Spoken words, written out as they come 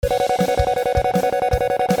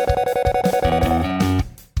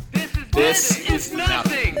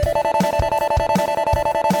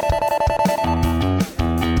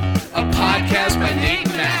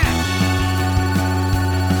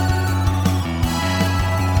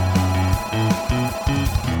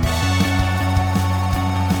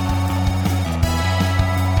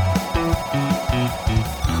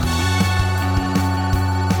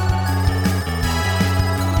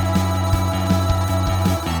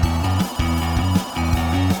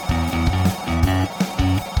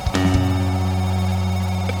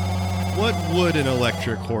would an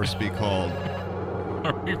electric horse be called?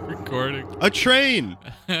 Are we recording? A train.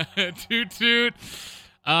 Toot toot.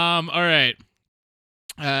 All right.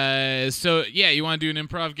 So yeah, you want to do an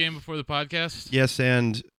improv game before the podcast? Yes,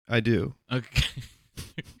 and I do. Okay.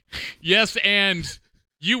 Yes, and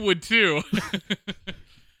you would too.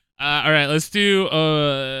 All right, let's do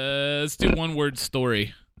one word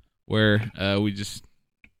story where we just.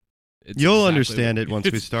 You'll understand it once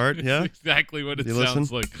we start. Yeah, exactly what it You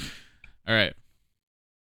sounds listen? like. All right.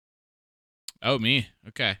 Oh, me.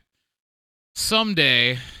 Okay.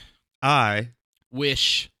 Someday, I,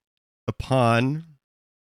 wish upon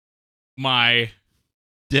my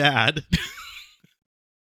dad,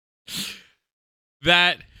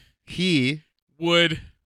 that he would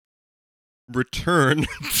return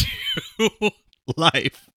to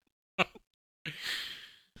life.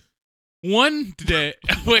 one day.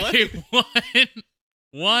 Wait,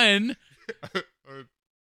 one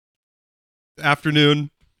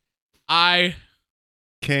Afternoon I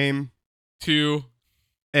came to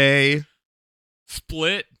a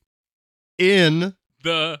split in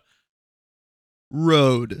the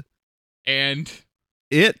road. and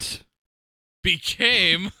It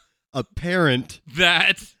became apparent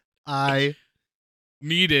that I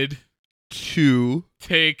needed to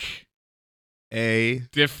take a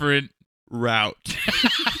different route.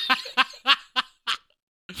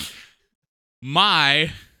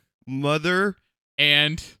 my Mother,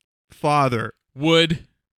 and father, would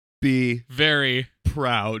be very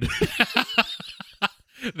proud.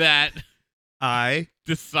 that I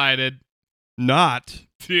decided not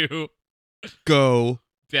to go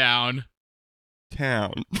down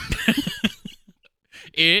town.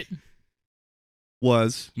 it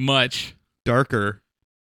Was much darker.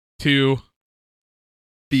 to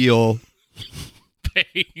Feel.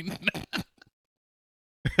 pain.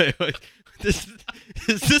 This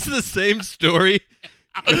is this the same story?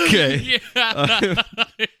 Okay. Yeah.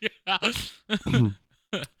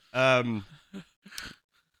 Um.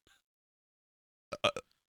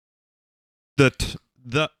 The.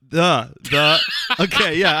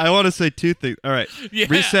 Okay, yeah. I want to say two things. All right. Yeah.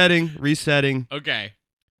 Resetting. Okay.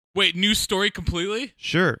 Wait, new story completely?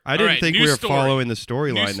 Sure. I didn't right, think new we were story. following the New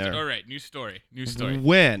storyline sto- there. All right, new story.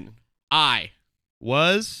 When I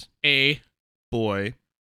was a boy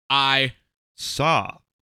I saw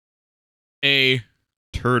a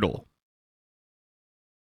turtle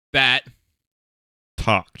that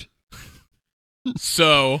talked,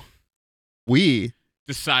 so we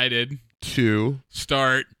decided to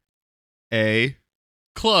start a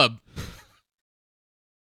club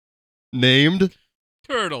named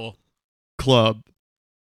turtle club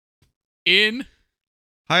in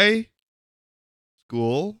high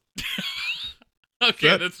school. okay,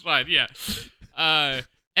 That- that's fine. Yeah.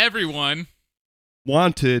 Everyone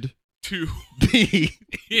wanted to the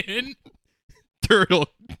in turtle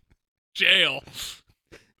jail.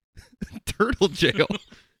 jail.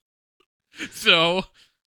 So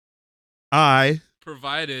I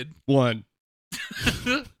provided won.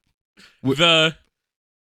 the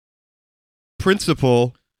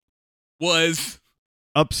Principal was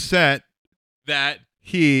upset that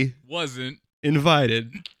he wasn't.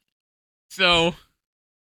 invited. So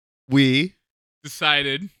We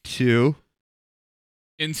decided to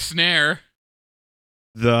ensnare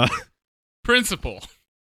the principal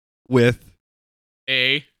with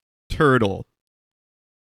a turtle.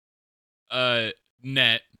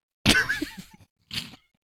 net.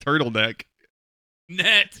 Turtleneck.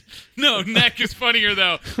 Net. No, neck is funnier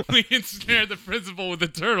though. We ensnared the principal with a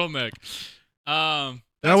turtleneck. That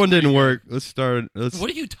That's one didn't pretty work. Let's start. good. What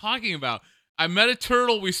are you talking about? I met a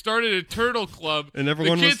turtle. We started a turtle club. And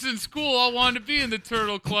everyone the kids was- in school all wanted to be in the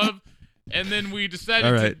turtle club, and then we decided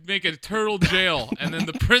All to right. make a turtle jail. And then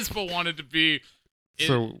the principal wanted to be.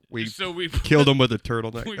 So we put killed him with a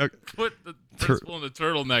turtleneck. We Okay. put the principal in the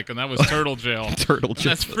turtleneck, and that was turtle jail. Turtle And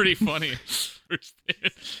jail. that's pretty funny.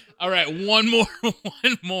 All right, one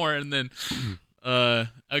more, and then,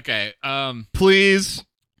 okay. Please,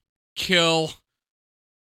 Kill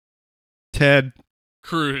Ted,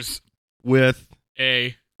 Cruz with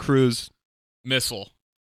a cruise missile.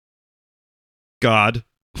 God.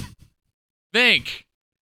 Thank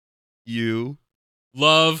You,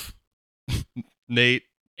 love Nate,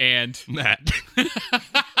 and Matt.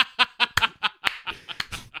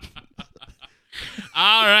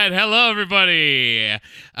 All right, hello everybody.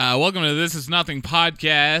 Welcome to This Is Nothing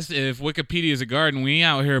podcast. If Wikipedia is a garden, we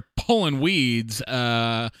out here pulling weeds.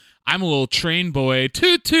 I'm a little train boy,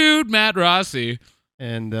 toot toot, Matt Rossi.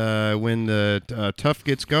 And when the tough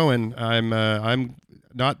gets going, I'm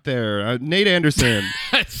not there. Nate Anderson.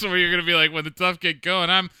 That's where you're gonna be like when the tough get going.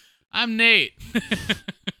 I'm I'm Nate.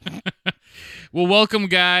 Well, welcome,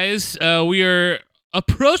 guys. We are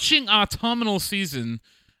approaching autumnal season.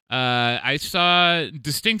 I saw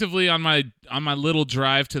distinctively on my little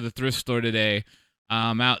drive to the thrift store today,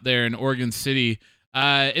 out there in Oregon City.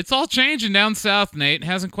 It's all changing down south, Nate.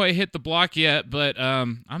 Hasn't quite hit the block yet, but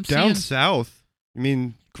I'm Down seeing... south? You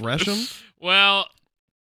mean Gresham? Well,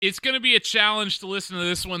 it's going to be a challenge to listen to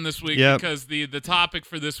this one this week because the topic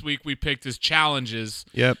for this week we picked is challenges.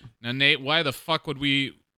 Yep. Now, Nate, why would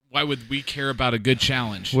we care about a good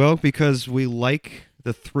challenge? Well, because we like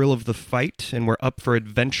the thrill of the fight and we're up for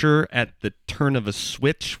adventure at the turn of a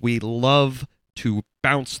switch. We love to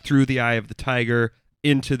bounce through the eye of the tiger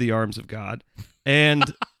into the arms of God.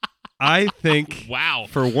 And I think, wow,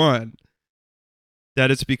 for one, that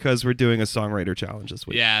it's because we're doing a songwriter challenge this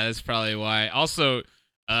week. Yeah, that's probably why. Also,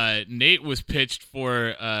 Nate was pitched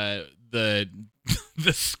for the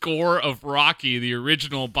score of Rocky, the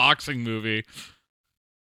original boxing movie.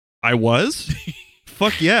 I was?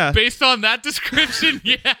 Fuck yeah. Based on that description,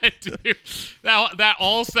 yeah, dude. That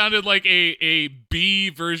all sounded like a B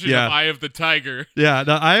version of Eye of the Tiger. Yeah,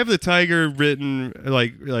 the Eye of the Tiger written,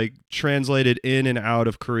 like translated in and out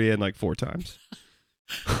of Korean like 4 times.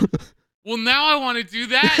 Well, now I want to do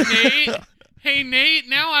that, Nate. Hey, Nate,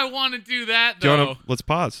 now I want to do that, though. Let's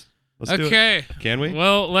pause. Let's do it. Can we?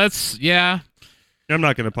 Well, yeah. I'm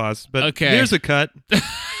not going to pause, but okay. Here's a cut.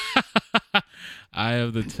 Eye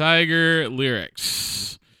of the Tiger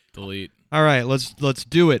lyrics. Delete. All right, let's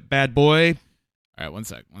do it, bad boy. All right, one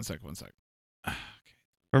sec. Okay.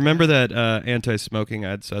 Remember that anti-smoking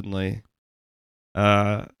ad suddenly,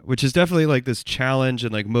 which is definitely like this challenge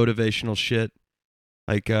and like motivational shit,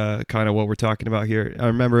 like kind of what we're talking about here. I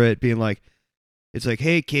remember it being like, it's like,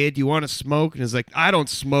 hey kid, you want to smoke? And it's like, I don't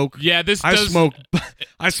smoke. Yeah, I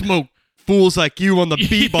smoke fools like you on the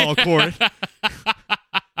b-ball court.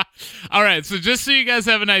 All right, so just so you guys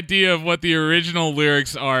have an idea of what the original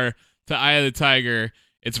lyrics are to Eye of the Tiger,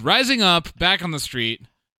 it's rising up, back on the street,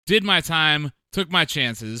 did my time, took my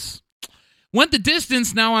chances, went the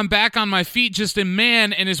distance, now I'm back on my feet, just a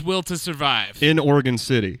man and his will to survive. In Oregon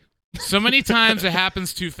City. So many times it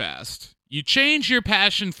happens too fast. You change your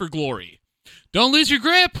passion for glory. Don't lose your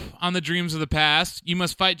grip on the dreams of the past. You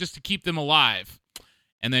must fight just to keep them alive.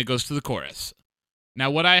 And then it goes to the chorus.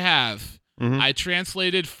 Now, what I have, I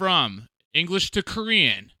translated from English to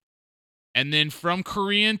Korean, and then from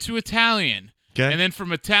Korean to Italian, and then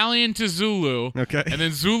from Italian to Zulu, and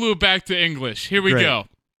then Zulu back to English. Here we go.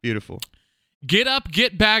 Beautiful. Get up,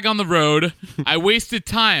 get back on the road. I wasted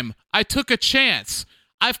time. I took a chance.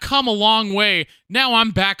 I've come a long way. Now I'm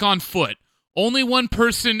back on foot. Only one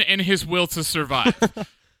person and his will to survive.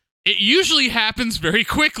 It usually happens very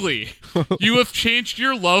quickly. You have changed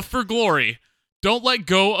your love for glory. Don't let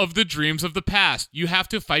go of the dreams of the past. You have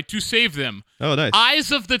to fight to save them. Oh, nice.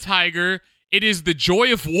 Eyes of the Tiger. It is the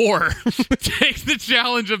joy of war. Take the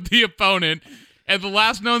challenge of the opponent. And the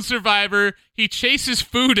last known survivor, he chases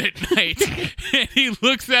food at night. And he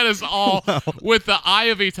looks at us all with the eye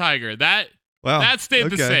of a tiger. That stayed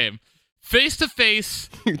the same. Face to face,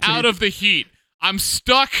 out of the heat. I'm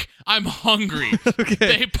stuck. I'm hungry.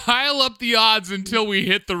 They pile up the odds until we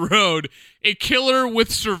hit the road. A killer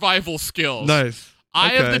with survival skills. Nice.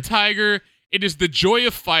 Eye of the Tiger. It is the joy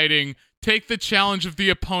of fighting. Take the challenge of the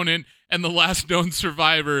opponent. And the last known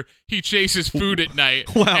survivor, he chases food at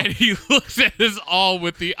night. Wow. And he looks at us all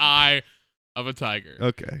with the eye of a tiger.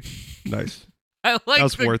 Okay. Nice. I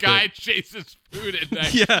like the guy chases food at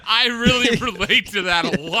night. Yeah. I really relate to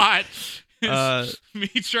that a lot. Me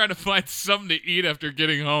trying to find something to eat after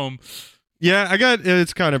getting home. Yeah,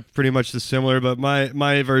 it's kind of pretty much the similar, but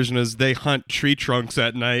my version is they hunt tree trunks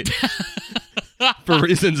at night for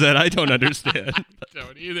reasons that I don't understand. I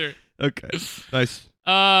don't either. Okay. Nice.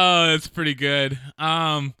 Oh, that's pretty good.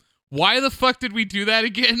 Why the fuck did we do that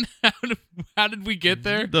again? How did we get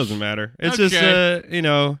there? Doesn't matter. It's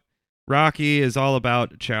just, Rocky is all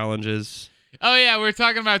about challenges. Oh, yeah, we're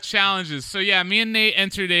talking about challenges. So, yeah, me and Nate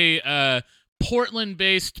entered a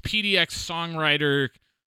Portland-based PDX songwriter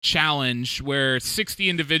challenge where 60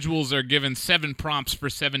 individuals are given 7 prompts for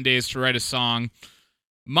 7 days to write a song.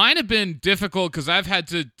 Mine have been difficult because I've had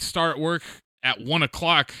to start work at 1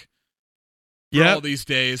 o'clock for all these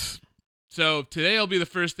days. So today will be the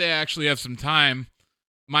first day I actually have some time,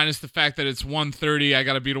 minus the fact that it's 1:30. I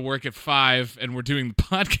got to be to work at 5, and we're doing the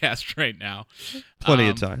podcast right now. Plenty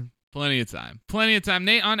of time. Plenty of time.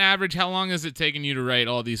 Nate, on average, how long has it taken you to write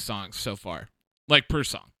all these songs so far? Like, per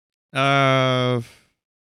song?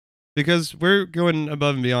 Because we're going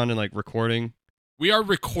above and beyond in, like, recording. We are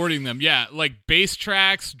recording them, yeah. Like, bass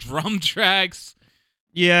tracks, drum tracks.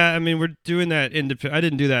 Yeah, I mean, we're doing that independent. I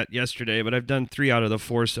didn't do that yesterday, but I've done 3 out of the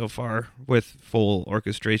 4 so far with full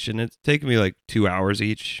orchestration. It's taken me like 2 hours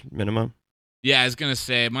each minimum. Yeah, I was gonna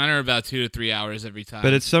say mine are about 2 to 3 hours every time.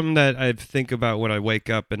 But it's something that I think about when I wake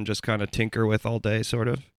up and just kind of tinker with all day, sort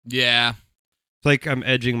of. Yeah. It's like I'm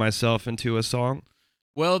edging myself into a song.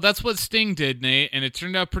 Well, that's what Sting did, Nate, and it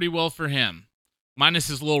turned out pretty well for him. Minus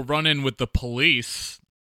his little run-in with the police.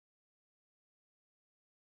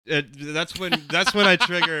 That's when I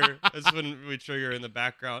trigger. That's when we trigger in the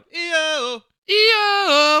background. EO,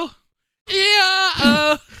 EO,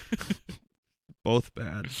 EO. Both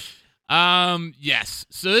bad. Yes.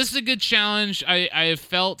 So this is a good challenge. I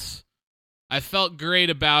felt great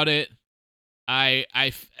about it.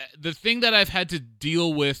 The thing that I've had to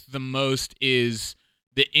deal with the most is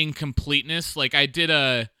the incompleteness. Like I did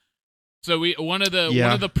one of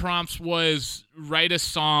the prompts was write a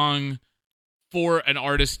song for an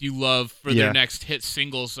artist you love for their next hit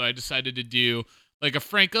single. So I decided to do like a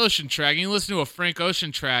Frank Ocean track. And you listen to a Frank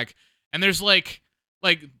Ocean track and there's like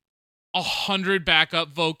 100 backup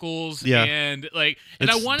vocals and I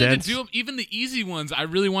wanted dense. to do them, even the easy ones. I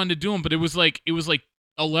really wanted to do them, but it was like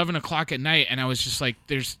 11 o'clock at night, and I was just like,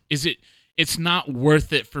 it's not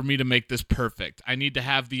worth it for me to make this perfect. I need to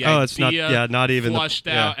have the idea not even flushed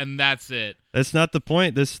out, and that's it. That's not the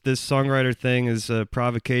point. This songwriter thing is a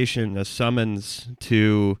provocation, a summons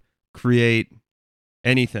to create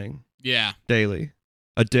anything. Yeah. Daily.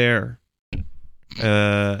 A dare.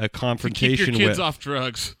 A confrontation to keep your kids with off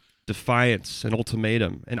drugs. Defiance, an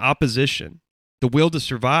ultimatum, an opposition, the will to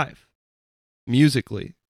survive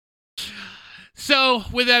musically. So,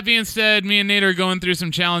 with that being said, me and Nate are going through some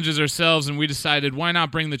challenges ourselves, and we decided why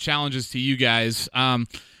not bring the challenges to you guys.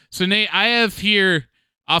 So, Nate, I have here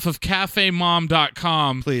off of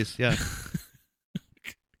cafemom.com. Please, yeah.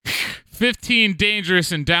 15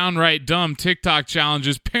 dangerous and downright dumb TikTok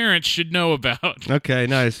challenges parents should know about. Okay,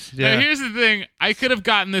 nice. Yeah. Now, here's the thing. I could have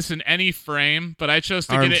gotten this in any frame, but I chose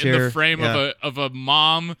to get it in the frame of a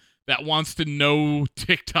mom that wants to know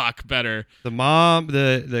TikTok better. The mom,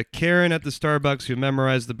 the Karen at the Starbucks who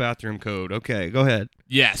memorized the bathroom code. Okay, go ahead.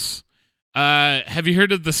 Yes. Have you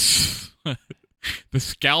heard of the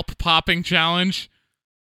scalp popping challenge?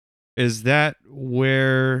 Is that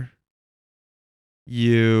where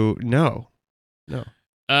you... No.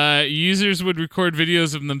 Users would record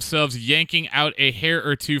videos of themselves yanking out a hair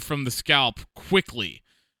or two from the scalp quickly.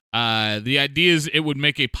 The idea is it would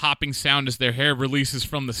make a popping sound as their hair releases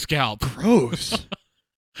from the scalp. Gross.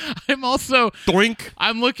 I'm also doink.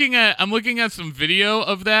 I'm looking at some video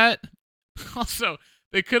of that. Also,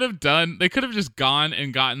 they could have just gone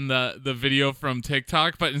and gotten the video from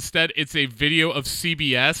TikTok, but instead it's a video of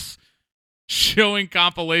CBS showing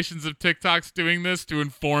compilations of TikToks doing this to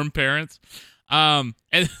inform parents. And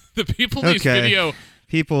the people in this video,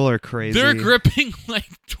 people are crazy. They're gripping like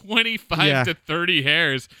 25 to 30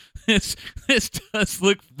 hairs. This does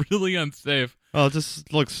look really unsafe. Oh, it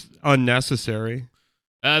just looks unnecessary.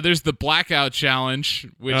 There's the blackout challenge,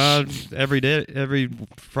 which every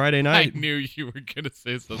Friday night. I knew you were gonna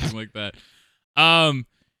say something like that.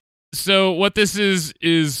 So what this is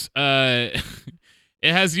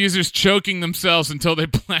it has users choking themselves until they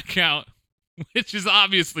black out, which is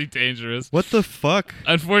obviously dangerous. What the fuck?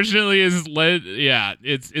 Unfortunately, it's led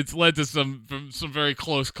to some very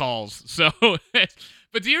close calls. So,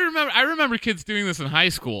 but do you remember? I remember kids doing this in high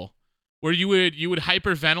school, where you would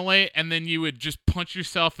hyperventilate and then you would just punch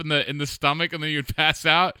yourself in the stomach and then you would pass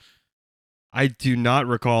out. I do not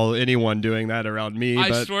recall anyone doing that around me.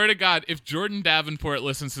 I swear to God, if Jordan Davenport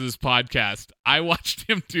listens to this podcast, I watched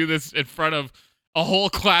him do this in front of a whole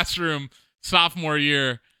classroom sophomore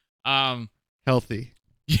year. Healthy.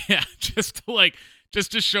 Yeah, just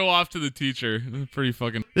to show off to the teacher. Pretty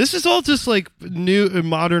fucking. This is all just like new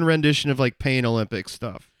modern rendition of like Pain Olympics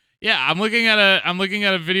stuff. Yeah, I'm looking at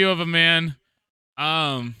a video of a man.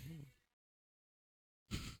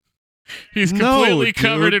 He's completely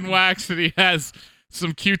covered in wax and he has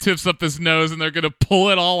some Q-tips up his nose and they're going to pull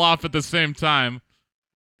it all off at the same time.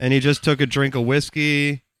 And he just took a drink of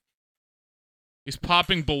whiskey. He's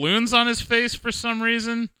popping balloons on his face for some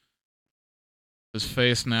reason. His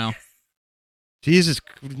face now. Jesus,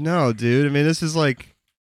 no, dude. I mean, this is like,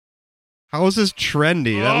 how is this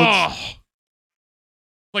trendy? That looks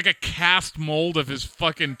like a cast mold of his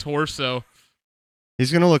fucking torso.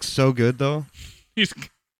 He's going to look so good, though. He's going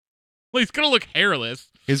to look hairless.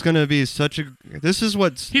 He's going to be such a... This is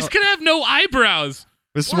what... He's going to have no eyebrows.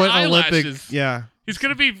 This is what Olympic... Yeah. He's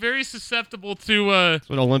going to be very susceptible to... That's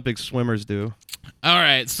what Olympic swimmers do. All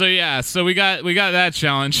right. So, yeah. So, we got that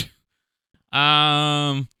challenge. We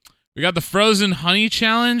got the frozen honey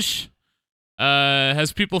challenge.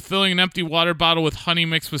 Has people filling an empty water bottle with honey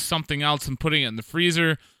mixed with something else and putting it in the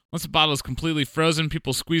freezer. Once the bottle is completely frozen,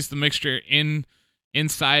 people squeeze the mixture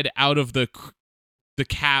inside out of the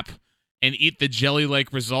cap and eat the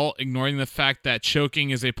jelly-like result, ignoring the fact that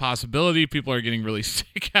choking is a possibility. People are getting really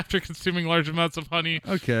sick after consuming large amounts of honey.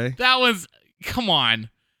 Okay. That was, come on.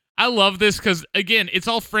 I love this because, again, it's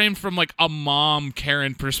all framed from like a mom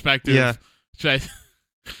Karen perspective. Yeah. Which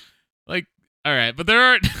like, all right, but there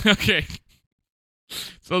are, okay.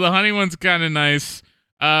 So the honey one's kind of nice.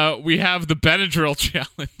 We have the Benadryl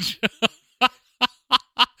challenge,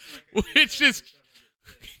 which is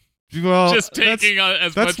just taking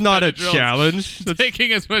as much. That's not a Benadryl, challenge.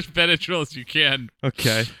 taking as much Benadryl as you can.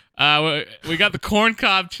 Okay. We got the corn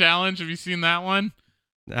cob challenge. Have you seen that one?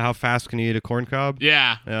 How fast can you eat a corn cob?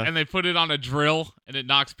 Yeah. And they put it on a drill and it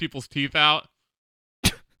knocks people's teeth out.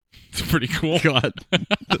 It's pretty cool. God,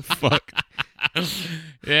 the fuck.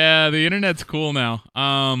 Yeah, the internet's cool now.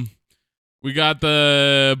 We got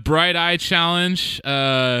the bright eye challenge.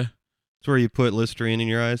 It's where you put Listerine in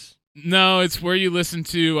your eyes. No, it's where you listen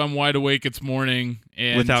to "I'm Wide Awake, It's Morning"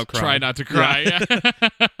 and without try crying. not to cry.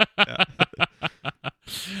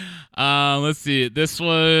 Yeah. Let's see. This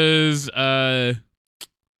was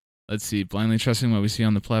let's see. Blindly trusting what we see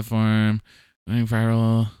on the platform, going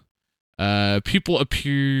viral. People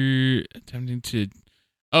attempting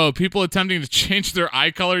to change their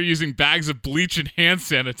eye color using bags of bleach and hand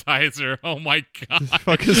sanitizer. Oh my god. What the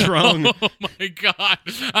fuck is wrong? Oh my god.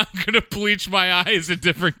 I'm gonna bleach my eyes a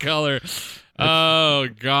different color. Oh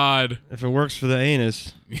god. If it works for the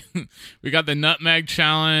anus. We got the nutmeg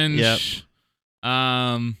challenge. Yep.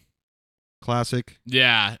 Classic.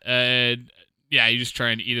 Yeah. Yeah, you just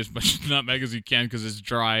try and eat as much nutmeg as you can because it's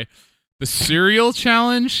dry. The cereal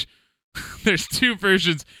challenge. There's two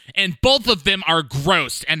versions, and both of them are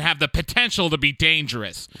gross and have the potential to be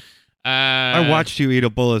dangerous. I watched you eat a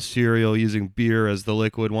bowl of cereal using beer as the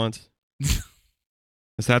liquid once. Is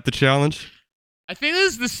that the challenge? I think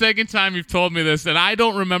this is the second time you've told me this, and I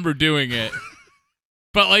don't remember doing it.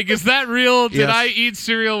 But, like, is that real? Did Yes. I eat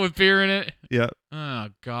cereal with beer in it? Yeah. Oh,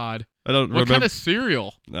 God. I don't What remember. kind of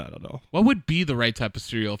cereal? I don't know. What would be the right type of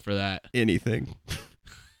cereal for that? Anything.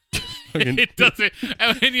 It doesn't.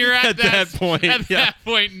 When you're at that point, that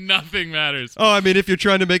point, nothing matters. Oh, I mean, if you're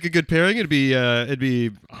trying to make a good pairing, it'd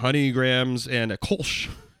be honey grams and a Kolsch.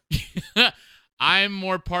 I'm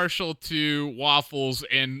more partial to waffles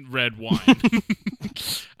and red wine.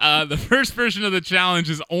 The first version of the challenge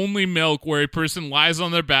is only milk, where a person lies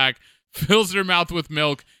on their back, fills their mouth with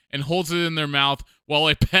milk, and holds it in their mouth while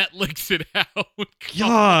a pet licks it out.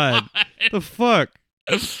 God, the fuck.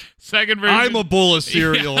 Second version. I'm a bowl of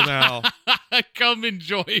cereal now. Come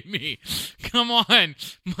enjoy me. Come on,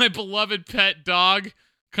 my beloved pet dog.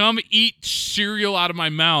 Come eat cereal out of my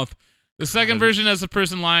mouth. The second version has the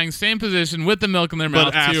person lying same position with the milk in their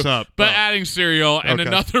mouth ass too, up. but Oh. adding cereal, and Okay.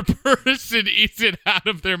 another person eats it out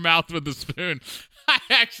of their mouth with a spoon. I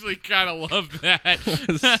actually kind of love that.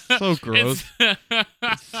 It's so gross.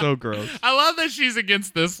 It's so gross. I love that she's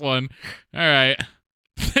against this one. All right.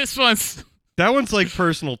 This one's... That one's like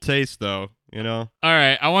personal taste, though. You know, All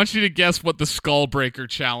right. I want you to guess what the Skull Breaker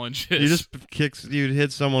challenge is. you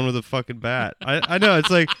hit someone with a fucking bat. I know. It's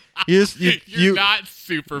like you're not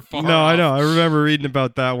super far No, off. I know. I remember reading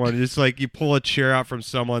about that one. It's like you pull a chair out from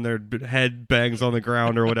someone, their head bangs on the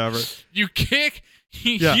ground or whatever. You kick...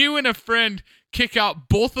 Yeah. You and a friend kick out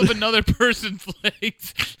both of another person's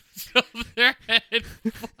legs so their head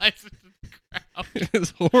flies into the ground.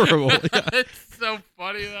 It's horrible. Yeah. It's so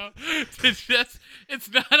funny though. It's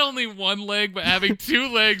not only one leg but having two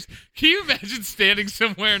legs. Can you imagine standing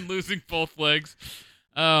somewhere and losing both legs?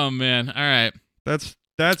 Oh man. All right. That's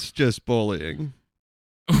just bullying.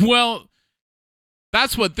 Well,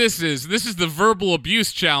 that's what this is. This is the verbal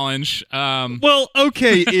abuse challenge. Well,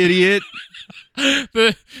 okay, idiot.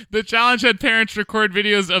 The challenge had parents record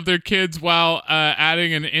videos of their kids while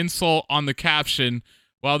adding an insult on the caption.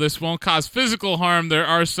 While this won't cause physical harm, there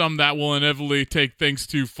are some that will inevitably take things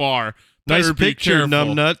too far. Nice Better be picture, careful.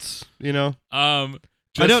 numbnuts. You know. I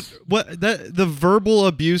The verbal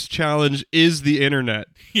abuse challenge is the internet.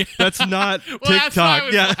 Yeah. That's not Well, TikTok. that's why I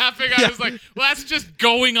was yeah. laughing. I was like, well, that's just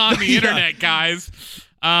going on the Yeah. internet, guys.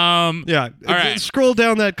 Yeah. All right. Scroll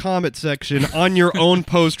down that comment section on your own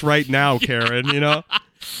post right now, Karen. You know.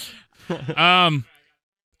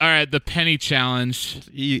 All right, the penny challenge.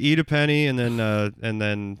 You eat a penny and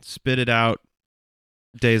then spit it out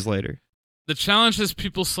days later. The challenge is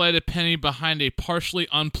people slide a penny behind a partially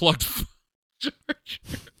unplugged charger.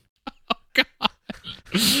 Oh, God.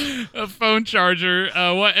 a phone charger.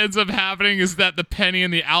 What ends up happening is that the penny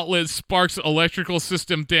in the outlet sparks electrical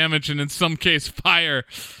system damage and in some case fire.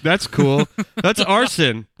 That's cool. That's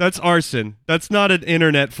arson. That's arson. That's not an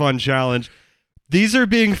internet fun challenge. These are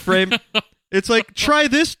being framed. It's like, try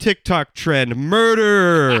this TikTok trend.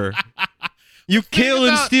 Murder. You kill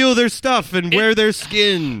and steal their stuff and wear their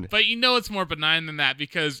skin. But you know it's more benign than that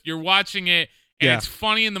because you're watching it and it's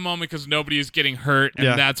funny in the moment because nobody is getting hurt,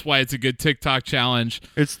 and that's why it's a good TikTok challenge.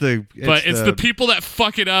 It's the people that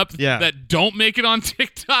fuck it up that don't make it on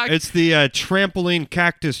TikTok. It's the trampoline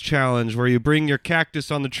cactus challenge where you bring your cactus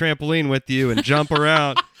on the trampoline with you and jump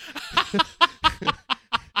around.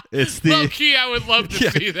 It's the low key. I would love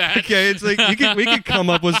to see that. Okay, it's like we could come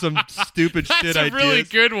up with some stupid shit ideas. That's a really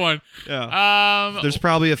good one. Yeah. There's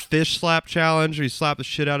probably a fish slap challenge where you slap the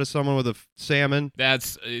shit out of someone with a salmon.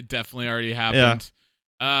 That's definitely already happened.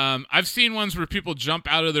 Yeah. I've seen ones where people jump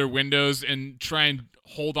out of their windows and try and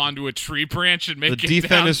hold onto a tree branch and make the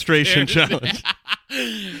defenestration challenge.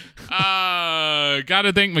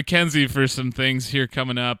 Gotta thank Mackenzie for some things here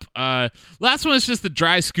coming up. Last one is just the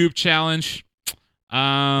dry scoop challenge.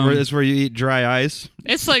 It's where you eat dry ice.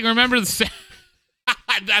 It's like, remember the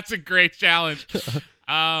that's a great challenge. It's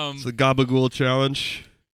the gabagool challenge.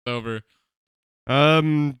 Over.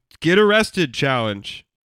 Get arrested challenge.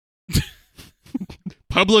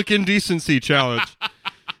 Public indecency challenge.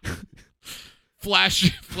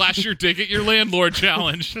 Flash your dick at your landlord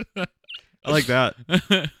challenge. I like that.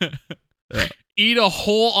 Yeah. Eat a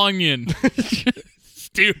whole onion.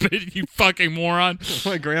 Stupid, you fucking moron.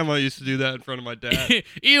 My grandma used to do that in front of my dad.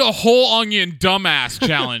 Eat a whole onion, dumbass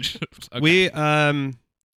challenge. Okay. We,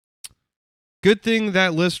 good thing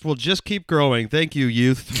that list will just keep growing. Thank you,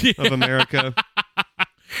 youth of America.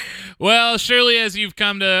 Well, surely as you've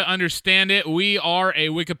come to understand it, we are a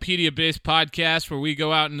Wikipedia-based podcast where we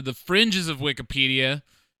go out into the fringes of Wikipedia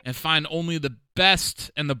and find only the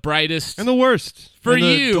best and the brightest. And the worst. For and the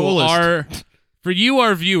you, dullest.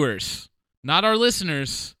 our viewers. Not our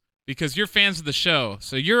listeners, because you're fans of the show.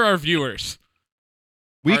 So you're our viewers.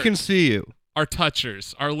 We can see you. Our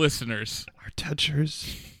touchers, our listeners. Our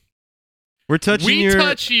touchers. We're touching We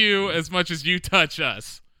touch you as much as you touch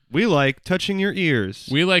us. We like touching your ears.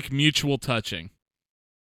 We like mutual touching.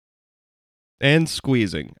 And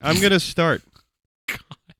squeezing. I'm going to start.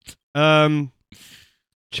 God.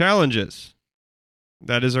 Challenges.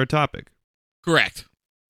 That is our topic. Correct.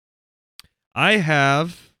 I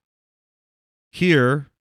have here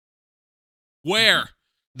where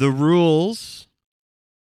the rules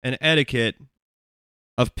and etiquette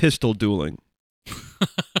of pistol dueling.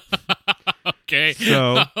 Okay.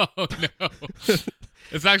 So, oh, no.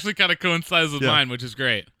 It's actually kind of coincides with mine, which is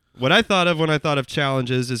great. What I thought of when I thought of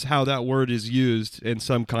challenges is how that word is used in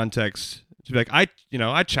some contexts. To be like, I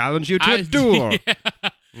challenge you to a duel.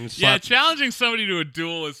 Yeah, challenging somebody to a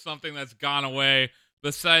duel is something that's gone away.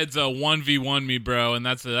 Besides a 1v1 me, bro, and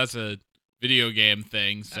that's a video game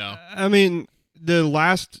thing. So I mean, the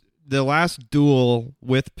last duel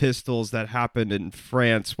with pistols that happened in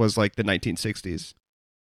France was like the 1960s.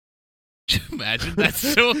 Imagine that's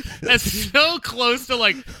so close to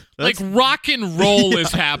like rock and roll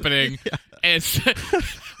is happening. Yeah. And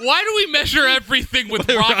why do we measure everything with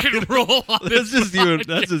rock and roll? That's just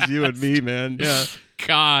you and me, man. Yeah.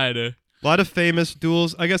 God. A lot of famous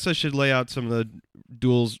duels. I guess I should lay out some of the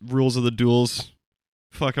rules of the duels.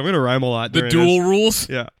 Fuck, I'm gonna rhyme a lot. The duel rules?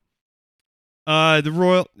 Yeah. The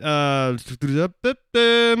royal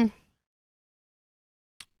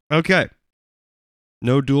okay.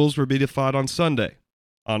 No duels were be fought on Sunday,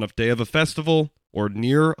 on a day of a festival, or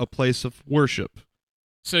near a place of worship.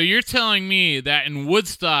 So you're telling me that in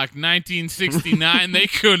Woodstock 1969 they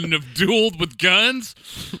couldn't have dueled with guns?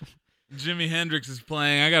 Jimi Hendrix is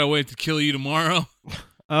playing. I gotta wait to kill you tomorrow.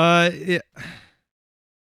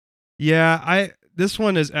 Yeah. This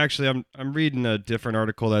one is actually I'm reading a different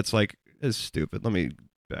article that's like is stupid. Let me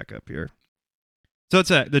back up here. So it's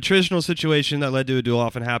the traditional situation that led to a duel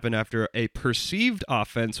often happened after a perceived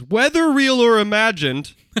offense, whether real or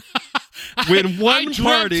imagined. When one I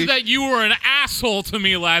party dreamt that you were an asshole to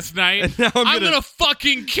me last night. And now I'm gonna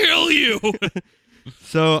fucking kill you.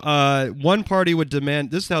 So one party would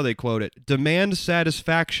demand, this is how they quote it, demand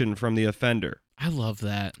satisfaction from the offender. I love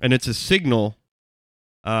that. And it's a signal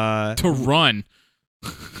to run.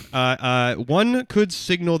 One could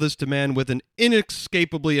signal this demand with an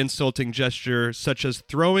inescapably insulting gesture, such as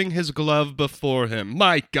throwing his glove before him.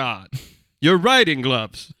 My God, your riding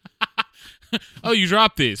gloves. Oh, you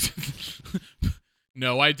dropped these.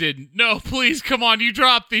 No, I didn't. No, please, come on, you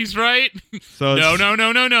dropped these, right? So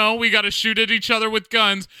no. We got to shoot at each other with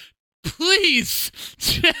guns. Please,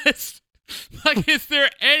 just Like, is there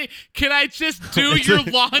any? Can I just do It's your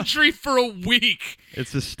laundry for a week?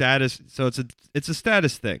 It's a status. So it's a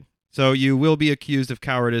status thing. So you will be accused of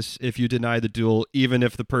cowardice if you deny the duel, even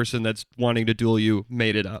if the person that's wanting to duel you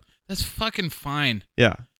made it up. That's fucking fine.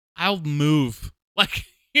 Yeah. I'll move. Like,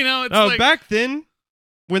 it's Oh, like, back then,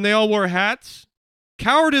 when they all wore hats,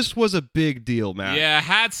 cowardice was a big deal, man. yeah,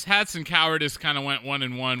 hats and cowardice kind of went 1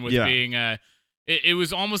 and 1 with being it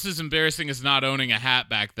was almost as embarrassing as not owning a hat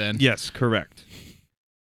back then. Yes, correct.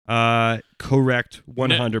 Correct,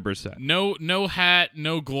 100%. No hat,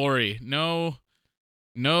 no glory. No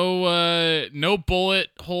bullet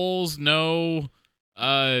holes, no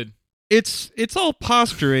It's all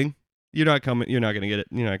posturing. You're not going to get it.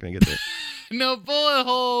 You're not going to get there. no bullet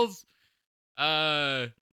holes.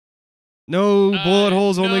 No bullet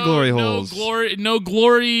holes, only glory holes. No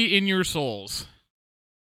glory in your souls.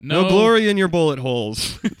 No glory in your bullet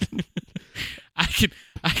holes. I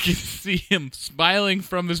can see him smiling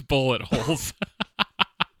from his bullet holes.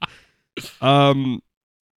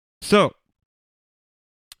 So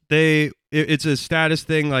it's a status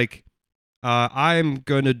thing. Like, I'm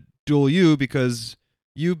gonna duel you because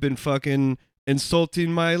you've been fucking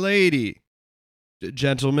insulting my lady,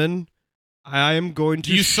 gentlemen. I am going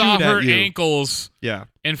to You shoot saw her at you. ankles. Yeah.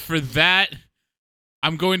 And for that,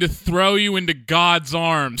 I'm going to throw you into God's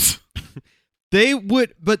arms. They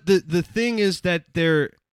would, but the thing is that they're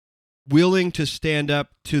willing to stand up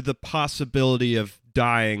to the possibility of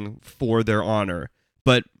dying for their honor,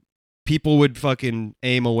 but people would fucking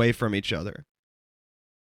aim away from each other.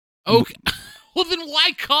 Okay. Well, then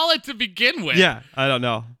why call it to begin with? Yeah, I don't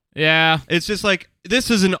know. Yeah. It's just like, this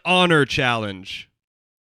is an honor challenge.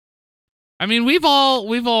 I mean, we've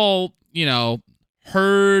all,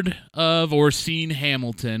 heard of or seen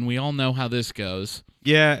Hamilton. We all know how this goes.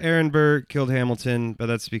 Yeah, Aaron Burr killed Hamilton, but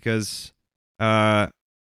that's because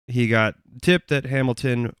he got tipped that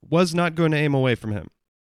Hamilton was not going to aim away from him.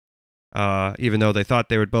 Even though they thought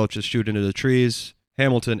they would both just shoot into the trees,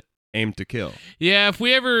 Hamilton aimed to kill. Yeah, if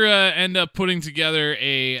we ever end up putting together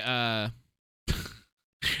a, I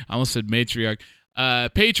almost said matriarch,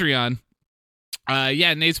 Patreon.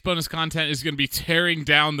 Nate's bonus content is going to be tearing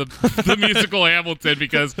down the musical Hamilton,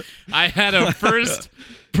 because I had a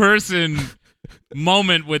first-person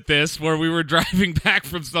moment with this where we were driving back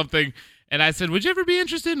from something, and I said, would you ever be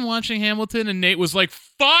interested in watching Hamilton? And Nate was like,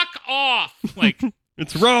 fuck off! Like,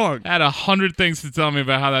 it's wrong! Had 100 things to tell me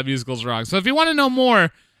about how that musical's wrong. So if you want to know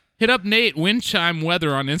more, hit up Nate Windchime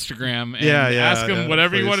Weather on Instagram and ask him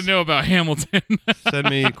whatever you want to know about Hamilton. Send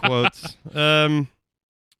me quotes.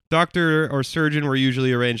 Doctor or surgeon were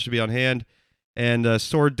usually arranged to be on hand, and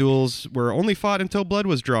sword duels were only fought until blood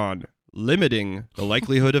was drawn, limiting the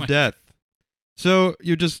likelihood of death. So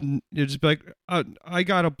you're just like, I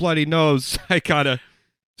got a bloody nose. I gotta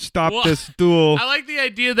stop this duel. I like the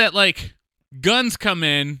idea that, like, guns come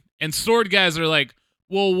in and sword guys are like,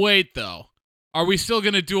 well, wait though, are we still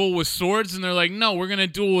gonna duel with swords? And they're like, no, we're gonna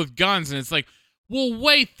duel with guns. And it's like, well,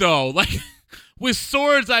 wait though, like, with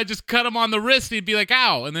swords, I just cut him on the wrist. He'd be like,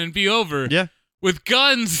 ow, and then it'd be over. Yeah. With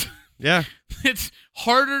guns, yeah, it's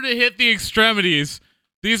harder to hit the extremities.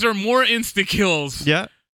 These are more insta kills. Yeah.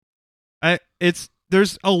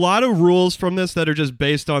 There's a lot of rules from this that are just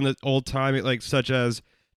based on the old time, like such as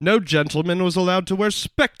no gentleman was allowed to wear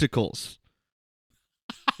spectacles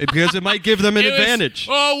because it might give them an advantage.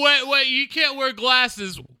 Wait, you can't wear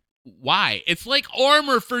glasses. Why? It's like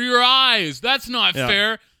armor for your eyes. That's not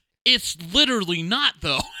fair. It's literally not,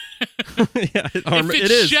 though. Yeah, if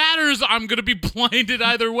it shatters, I'm going to be blinded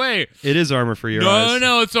either way. It is armor for your eyes.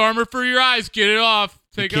 No, it's armor for your eyes. Get it off.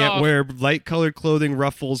 Take it off. You can't wear light-colored clothing,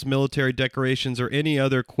 ruffles, military decorations, or any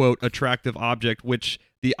other, quote, attractive object which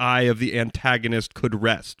the eye of the antagonist could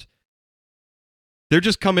rest. They're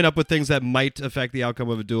just coming up with things that might affect the outcome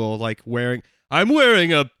of a duel, like I'm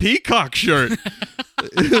wearing a peacock shirt.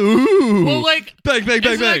 Ooh. Well, like, bang, bang,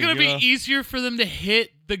 bang, isn't bang. It going to be easier for them to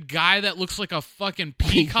hit the guy that looks like a fucking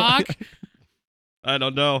peacock? I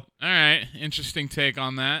don't know. All right, interesting take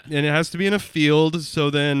on that. And it has to be in a field, so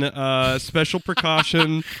then special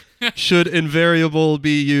precaution should invariably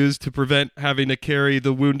be used to prevent having to carry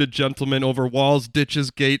the wounded gentleman over walls,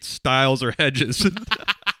 ditches, gates, stiles, or hedges.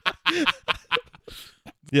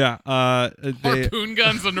 Yeah. Harpoon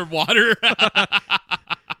guns underwater.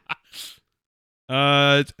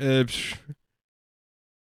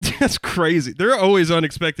 That's crazy. There are always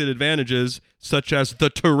unexpected advantages, such as the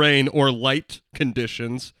terrain or light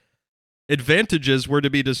conditions. Advantages were to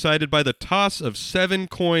be decided by the toss of 7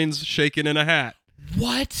 coins shaken in a hat.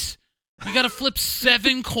 What? You gotta flip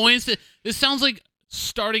 7 coins? This sounds like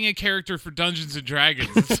starting a character for Dungeons & Dragons.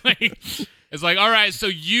 It's like, It's like, all right, so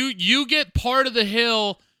you get part of the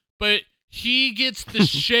hill, but he gets the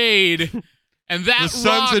shade, and that The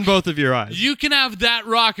sun's rock, in both of your eyes. you can have that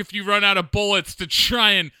rock if you run out of bullets to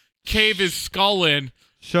try and cave his skull in.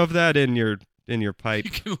 Shove that in your pipe.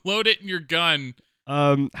 You can load it in your gun.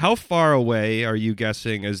 How far away are you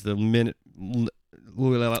guessing is the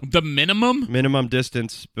The minimum? minimum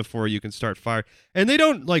distance before you can start fire? And they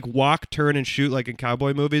don't like walk, turn, and shoot like in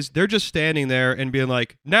cowboy movies. They're just standing there and being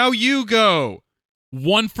like, "Now you go."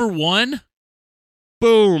 1 for 1?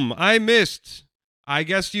 Boom! I missed. I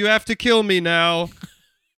guess you have to kill me now.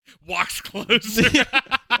 Walks closer.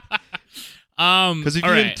 Because if you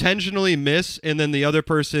all right. intentionally miss and then the other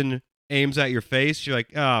person aims at your face, you're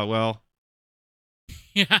like, "Oh well."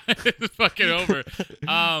 Yeah, it's fucking over.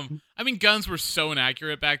 I mean, guns were so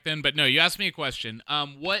inaccurate back then, but no, you asked me a question. How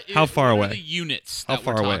far what away? Are the units How that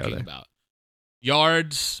far we're away are talking they? about?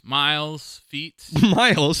 Yards, miles, feet?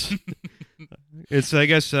 Miles. It's I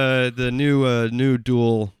guess the new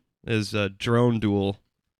duel is drone duel.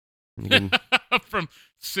 You can- From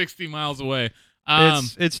 60 miles away.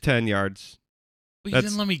 it's 10 yards. But you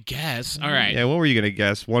that's- didn't let me guess. All right. Yeah, what were you gonna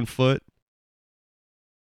guess? 1 foot?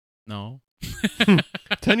 No.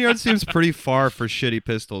 10 yards seems pretty far for shitty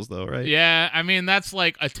pistols, though, right? Yeah, I mean, that's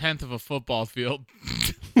like a tenth of a football field.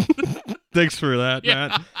 Thanks for that, Yeah.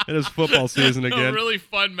 Matt. It is football season A again. really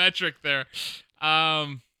fun metric there.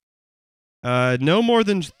 No more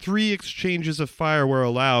than 3 exchanges of fire were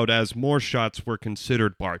allowed, as more shots were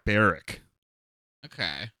considered barbaric.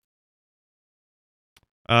 Okay.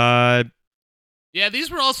 Yeah, Yeah,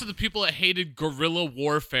 these were also the people that hated guerrilla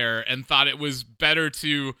warfare and thought it was better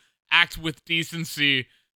to act with decency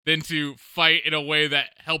than to fight in a way that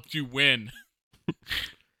helped you win.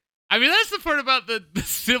 I mean, that's the part about the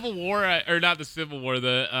Civil War, or not the Civil War,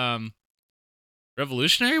 the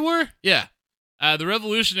Revolutionary War? Yeah. The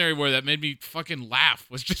Revolutionary War that made me fucking laugh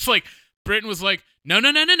was just like, Britain was like,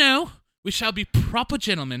 no. We shall be proper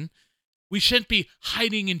gentlemen. We shouldn't be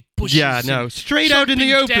hiding in bushes. Yeah, no, and straight out in the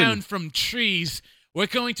jumping open. down from trees. We're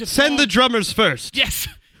going to Send the form- drummers first. Yes,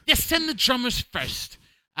 send the drummers first.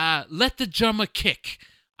 Let the drummer kick.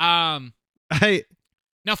 Now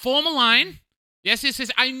form a line.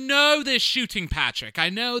 Yes. I know they're shooting, Patrick. I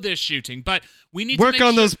know they're shooting, but we need Work to make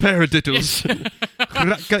on sure- those paradiddles.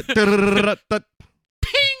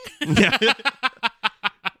 Ping. Yeah.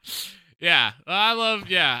 Yeah, I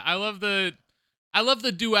love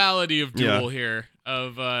the duality of duel here.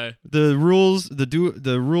 Of The rules of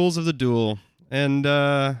the duel. And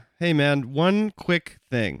hey man, one quick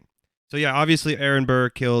thing. So yeah, obviously Aaron Burr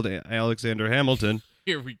killed Alexander Hamilton,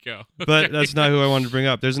 here we go. but that's not who I wanted to bring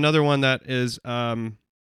up. There's another one that is right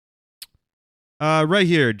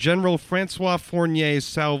here. General Francois Fournier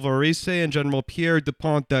Salvarese and General Pierre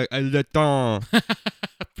Dupont de Letton.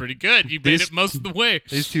 Pretty good. You made it most of the way.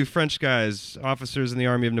 These 2 French guys, officers in the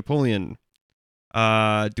army of Napoleon.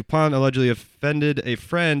 Dupont allegedly offended a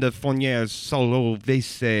friend of Fournier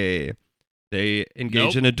Salvarese. They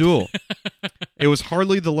engaged in a duel. It was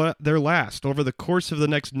hardly their last. Over the course of the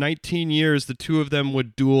next 19 years, the 2 of them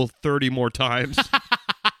would duel 30 more times.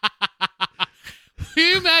 Can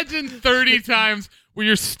you imagine 30 times where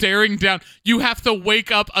you're staring down? You have to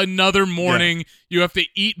wake up another morning. Yeah. You have to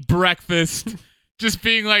eat breakfast. Just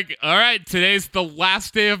being like, all right, today's the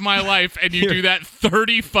last day of my life. And you do that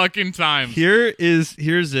 30 fucking times. Here's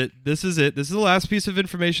it. This is it. This is the last piece of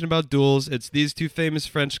information about duels. It's these 2 famous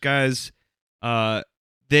French guys.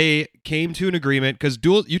 They came to an agreement because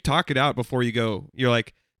duel, you talk it out before you go. You're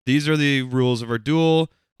like, these are the rules of our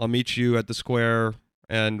duel. I'll meet you at the square,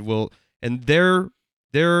 and their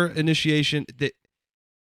initiation.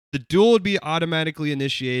 The duel would be automatically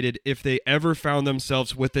initiated if they ever found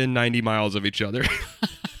themselves within 90 miles of each other.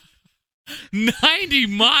 90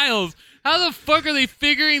 miles? How the fuck are they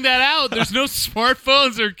figuring that out? There's no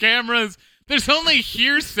smartphones or cameras. There's only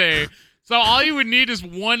hearsay. So all you would need is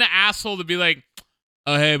one asshole to be like,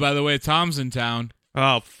 oh, hey, by the way, Tom's in town.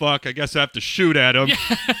 Oh, fuck. I guess I have to shoot at him. Yeah.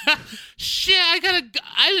 Shit, I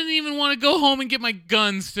didn't even want to go home and get my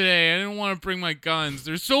guns today. I didn't want to bring my guns.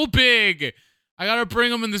 They're so big. I got to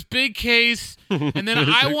bring them in this big case. And then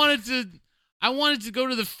I wanted to go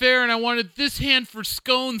to the fair, and I wanted this hand for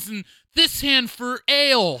scones and this hand for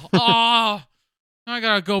ale. Aw. I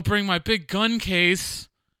got to go bring my big gun case.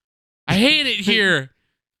 I hate it here.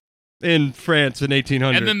 In France in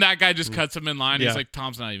 1800. And then that guy just cuts him in line. Yeah. He's like,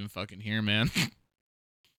 Tom's not even fucking here, man.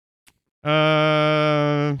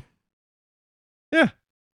 Yeah.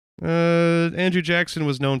 Andrew Jackson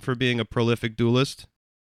was known for being a prolific duelist.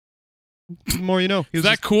 The more you know. He Is was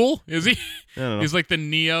that cool? Is he? I don't know. He's like the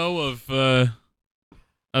Neo of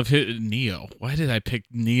of his Neo. Why did I pick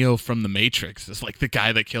Neo from The Matrix? It's like the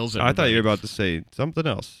guy that kills everybody. I thought you were about to say something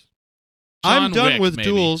else. John I'm done Wick, with maybe.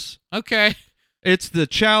 duels. Okay. It's the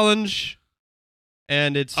challenge,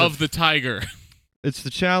 and it's Of the tiger. It's the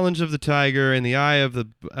challenge of the tiger in the eye of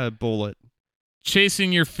the bullet,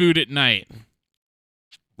 Chasing your food at night.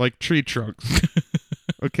 like tree trunks.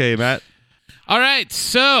 Okay, Matt. All right,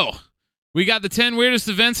 so we got the 10 weirdest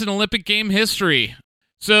events in Olympic game history.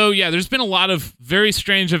 So, yeah, there's been a lot of very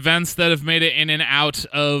strange events that have made it in and out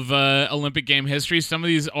of Olympic game history. Some of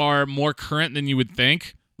these are more current than you would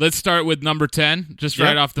think. Let's start with number 10, just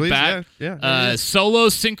right off the please, bat. Yeah. Solo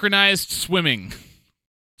synchronized swimming.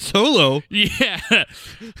 Solo? Yeah.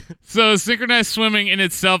 So synchronized swimming in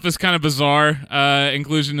itself is kind of bizarre,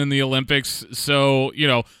 inclusion in the Olympics. So,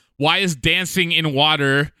 why is dancing in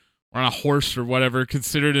water or on a horse or whatever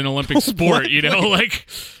considered an Olympic sport,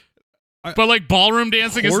 but like ballroom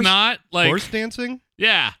dancing is not like horse dancing?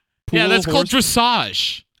 Yeah. Pool Yeah, that's called horse-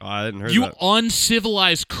 dressage. Oh, I didn't hear You that.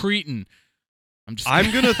 uncivilized cretin.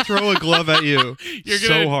 I'm going to throw a glove at you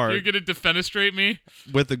so hard You're going to defenestrate me?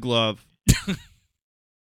 with the glove.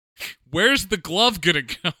 Where's the glove going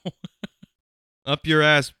to go? Up your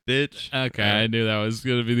ass, bitch. Okay, I knew that was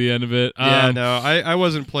going to be the end of it. Yeah, no, I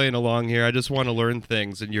wasn't playing along here. I just want to learn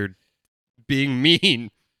things, and you're being mean.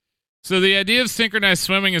 So the idea of synchronized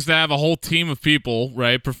swimming is to have a whole team of people,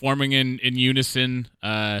 right, performing in unison,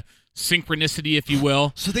 synchronicity, if you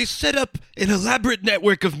will. So they set up an elaborate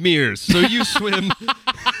network of mirrors. So you swim.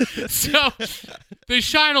 So they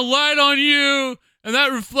shine a light on you, and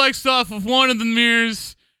that reflects off of one of the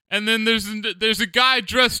mirrors. And then there's a guy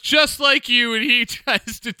dressed just like you, and he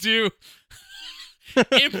tries to do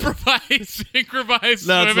improvised, synchronized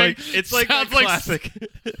swimming. It's like that classic,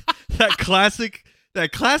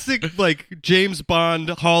 that classic like James Bond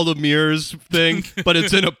Hall of Mirrors thing, but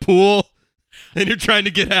it's in a pool, and you're trying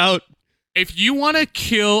to get out. If you want to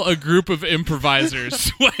kill a group of improvisers,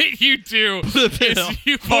 what you do is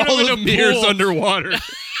you put them in a mirrors pool. underwater.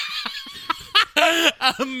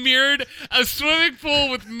 A swimming pool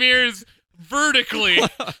with mirrors vertically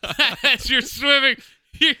as you're swimming.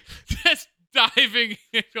 You're just diving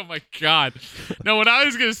in. Oh my God. No, what I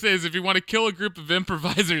was going to say is if you want to kill a group of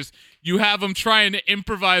improvisers, you have them trying to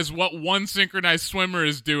improvise what one synchronized swimmer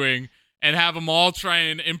is doing and have them all try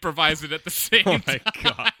and improvise it at the same time. Oh my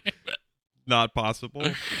God. Not possible.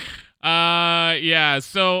 Yeah.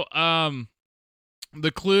 So,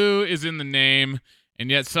 the clue is in the name. And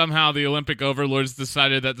yet somehow the Olympic overlords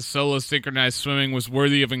decided that the solo synchronized swimming was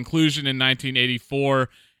worthy of inclusion in 1984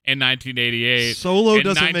 and 1988. Solo in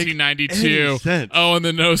doesn't 1992. make any sense. Oh, and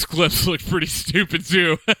the nose clips look pretty stupid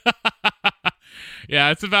too. Yeah,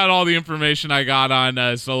 it's about all the information I got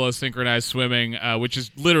on solo synchronized swimming, which is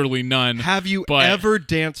literally none. Have you but ever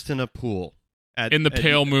danced in a pool? In the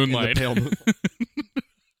pale moonlight. In the pale moonlight.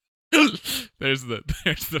 There's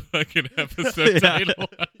the fucking episode title.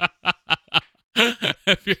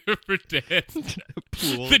 Have you ever danced?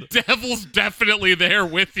 Pool. The devil's definitely there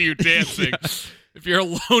with you dancing. Yeah. If you're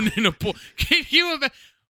alone in a pool, can you imagine?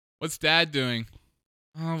 What's Dad doing?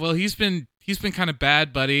 Oh well, he's been kind of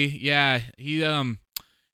bad, buddy. Yeah, he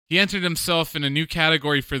entered himself in a new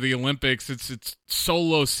category for the Olympics. It's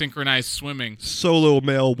solo synchronized swimming. Solo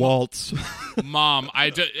male waltz. Mom,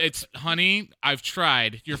 it's honey. I've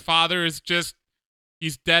tried. Your father is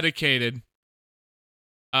he's dedicated.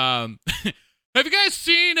 Have you guys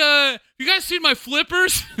seen my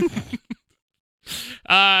flippers?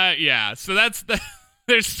 Yeah, so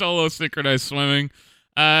there's solo synchronized swimming.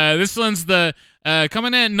 This one's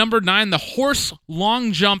coming in at number 9, the horse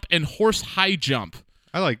long jump and horse high jump.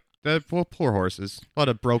 I like that. Well, poor horses. A lot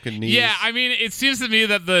of broken knees. Yeah, I mean, it seems to me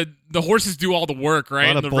that the horses do all the work, right? A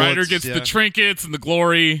lot And of the rider bullets, gets yeah. the trinkets and the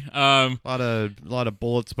glory. A lot of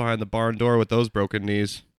bullets behind the barn door with those broken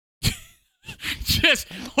knees.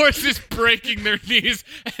 Just horses breaking their knees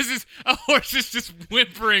a horse is just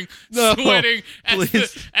whimpering, No, sweating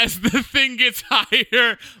please. as the thing gets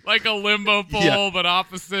higher, like a limbo pole, Yeah. but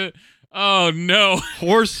opposite. Oh no!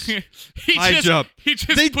 Horse high jump. He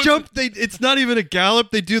just They puts jump. It's not even a gallop.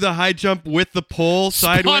 They do the high jump with the pole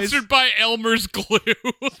sideways. Sponsored by Elmer's Glue.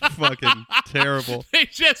 Fucking terrible.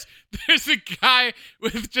 There's a guy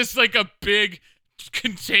with just like a big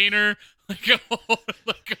container.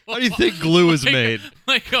 How do you think glue is made?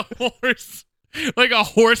 Like a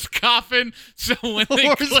horse coffin. So when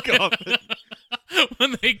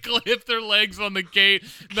they clip their legs on the gate,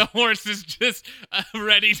 the horse is just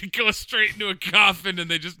ready to go straight into a coffin, and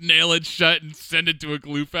they just nail it shut and send it to a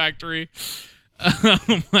glue factory.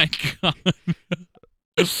 Oh my God.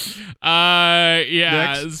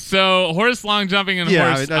 Yeah. Next. So horse long jumping and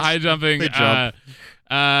Yeah, horse I mean, high jumping. they jump.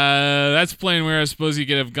 That's playing where I suppose you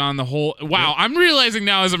could have gone the whole. Wow, I'm realizing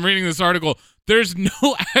now as I'm reading this article, there's no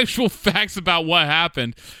actual facts about what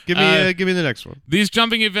happened. Give me the next one. These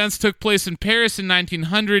jumping events took place in Paris in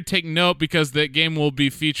 1900. Take note because the game will be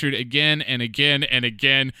featured again and again and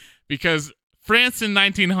again because France in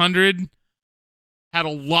 1900 had a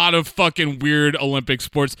lot of fucking weird Olympic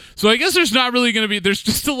sports. So I guess there's not really going to be. There's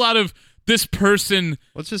just a lot of this person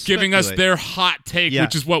giving us their hot take,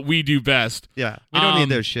 which is what we do best. Yeah, we don't need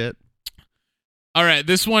their shit. All right,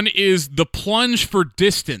 this one is the plunge for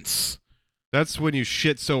distance. That's when you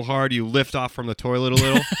shit so hard you lift off from the toilet a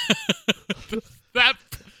little. That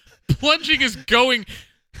plunging is going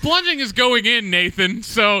in, Nathan.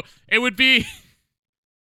 So it would be.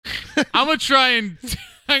 I'm gonna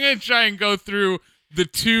try and go through the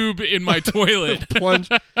tube in my toilet.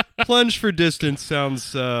 plunge for distance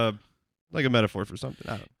sounds like a metaphor for something.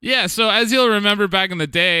 I don't know. Yeah. So as you'll remember back in the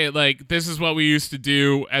day, like this is what we used to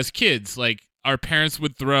do as kids. Like our parents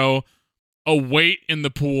would throw a weight in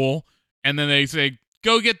the pool. And then they say,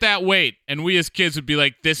 go get that weight. And we as kids would be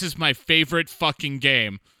like, this is my favorite fucking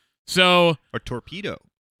game. So. Or torpedo.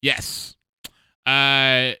 Yes.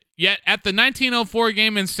 Yet at the 1904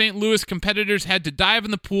 game in St. Louis, competitors had to dive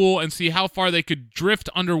in the pool and see how far they could drift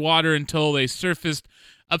underwater until they surfaced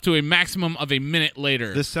up to a maximum of a minute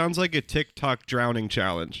later. This sounds like a TikTok drowning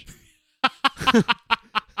challenge.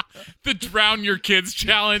 The drown your kids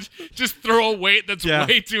challenge. Just throw a weight that's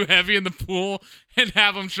way too heavy in the pool and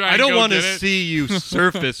have them try. I don't want to see you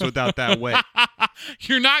surface without that weight.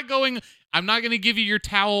 You're not going. I'm not going to give you your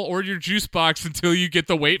towel or your juice box until you get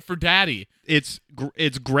the weight for daddy. It's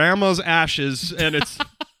grandma's ashes and it's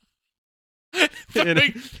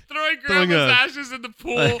throwing grandma's ashes in the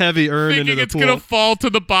pool. A heavy urn into the pool. It's going to fall to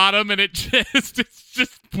the bottom and it's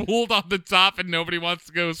just pooled on the top and nobody wants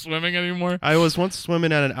to go swimming anymore. I was once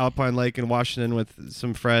swimming at an alpine lake in Washington with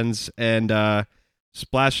some friends and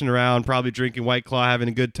splashing around, probably drinking White Claw, having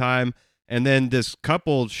a good time. And then this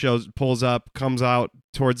couple pulls up, comes out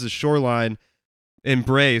towards the shoreline,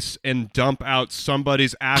 embrace, and dump out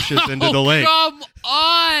somebody's ashes into the lake. Come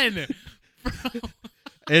on!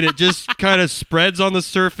 And it just kind of spreads on the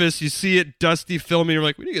surface. You see it dusty, filmy. You're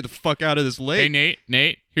like, we need to get the fuck out of this lake. Hey,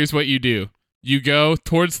 Nate, here's what you do. You go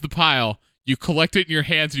towards the pile, you collect it in your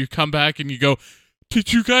hands, you come back, and you go,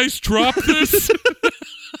 did you guys drop this?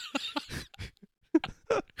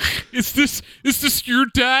 Is this your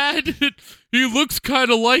dad? He looks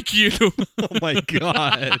kind of like you. Oh, my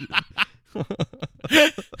God.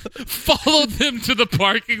 Follow them to the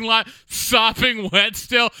parking lot, sopping wet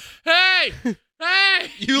still. Hey!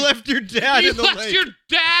 You left your dad in the lake. You left your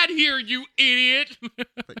dad here, you idiot. Oh,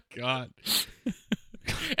 my God.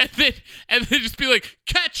 and then just be like,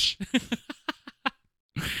 catch.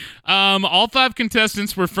 All 5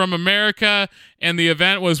 contestants were from America, and the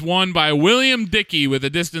event was won by William Dickey with a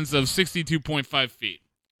distance of 62.5 feet.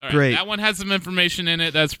 All right, great. That one has some information in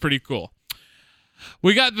it. That's pretty cool.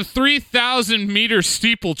 We got the 3,000-meter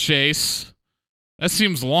steeplechase. That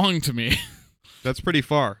seems long to me. That's pretty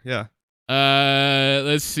far, yeah.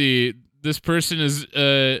 Let's see. This person is...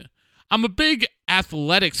 I'm a big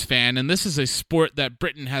athletics fan, and this is a sport that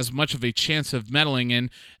Britain has much of a chance of medaling in,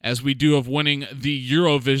 as we do of winning the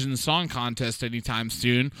Eurovision Song Contest anytime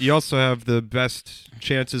soon. You also have the best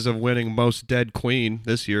chances of winning Most Dead Queen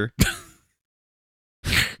this year.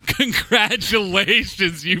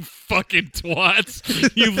 Congratulations, you fucking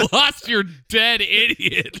twats. You lost your dead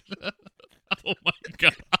idiot. Oh, my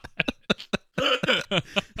God.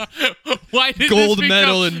 Why did Gold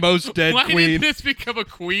medal in Most Dead Queen. Why did this become a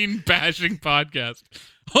Queen bashing podcast?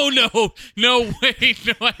 Oh no, wait,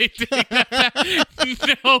 no, I didn't.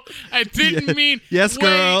 No, I didn't mean. Yes,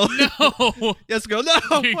 girl. No. Yes, girl. No.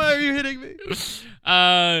 Why are you hitting me?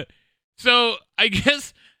 So I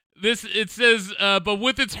guess it says, but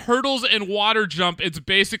with its hurdles and water jump, it's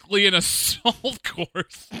basically an assault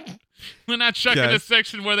course. We're not chucking a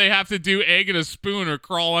section where they have to do egg and a spoon or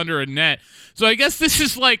crawl under a net. So I guess this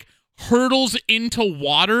is like hurdles into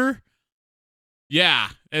water. Yeah,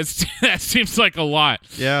 that seems like a lot.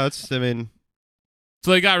 Yeah, so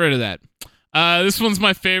they got rid of that. This one's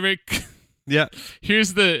my favorite. Yeah.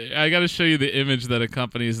 I got to show you the image that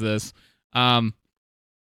accompanies this.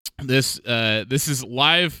 This is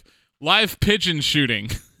live pigeon shooting.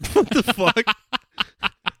 What the fuck?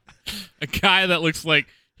 A guy that looks like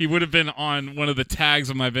he would have been on one of the tags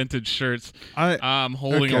of my vintage shirts.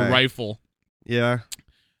 Holding a rifle. Yeah.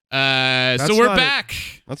 So we're back.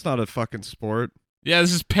 That's not a fucking sport. Yeah,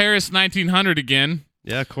 this is Paris 1900 again.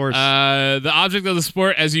 Yeah, of course. The object of the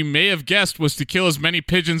sport, as you may have guessed, was to kill as many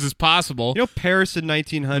pigeons as possible. You know, Paris in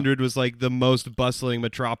 1900 was like the most bustling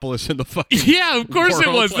metropolis in the fucking Yeah, of course it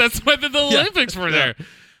world. was. That's why the Olympics were there.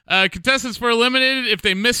 Contestants were eliminated if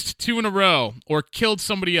they missed 2 in a row or killed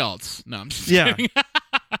somebody else. No, I'm just kidding.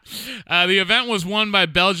 The event was won by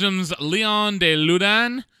Belgium's Leon de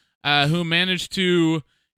Ludan, who managed to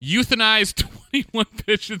euthanize 21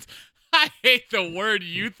 pigeons. I hate the word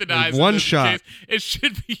euthanize. One shot. Case. It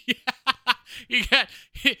should be.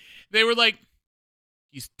 They were like,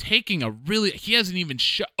 he hasn't even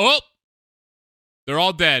shot. Oh, they're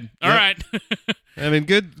all dead. All right. I mean,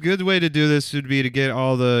 good way to do this would be to get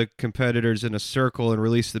all the competitors in a circle and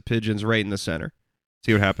release the pigeons right in the center.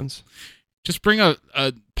 See what happens. Just bring a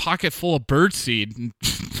pocket full of birdseed and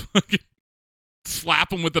slap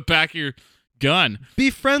them with the back of your gun.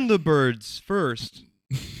 Befriend the birds first.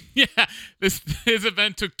 Yeah, his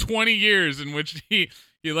event took 20 years in which he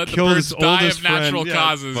let the Killed birds his die oldest of natural friend.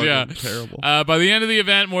 causes. Yeah, terrible. By the end of the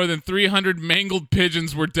event, more than 300 mangled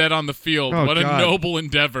pigeons were dead on the field. Oh, what a God. noble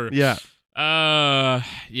endeavor. Yeah.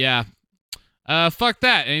 Yeah. Fuck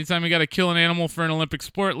that. Anytime we got to kill an animal for an Olympic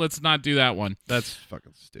sport, let's not do that one. That's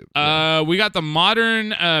fucking stupid. We got the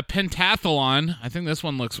modern pentathlon. I think this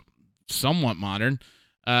one looks somewhat modern.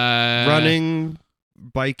 Running,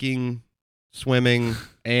 biking, swimming,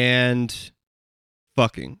 and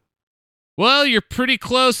fucking. Well, you're pretty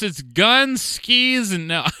close. It's guns, skis, and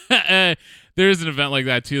no. There's an event like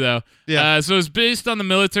that too, though. Yeah. So it's based on the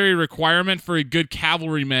military requirement for a good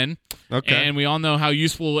cavalryman. Okay. And we all know how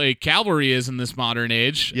useful a cavalry is in this modern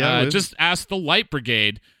age. Yeah, just ask the Light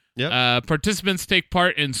Brigade. Yep. Participants take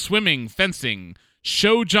part in swimming, fencing,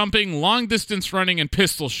 show jumping, long distance running, and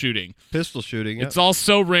pistol shooting. Pistol shooting. Yep. It's all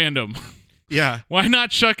so random. Yeah. Why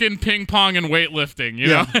not chuck in ping pong and weightlifting? You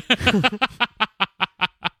know.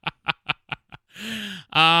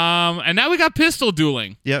 And now we got pistol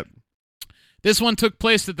dueling. Yep. This one took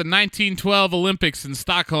place at the 1912 Olympics in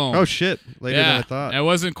Stockholm. Oh shit! Later than I thought. It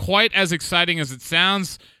wasn't quite as exciting as it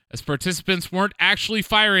sounds, as participants weren't actually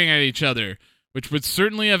firing at each other, which would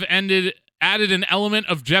certainly have added an element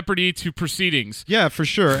of jeopardy to proceedings. Yeah, for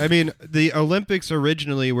sure. I mean, the Olympics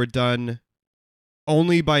originally were done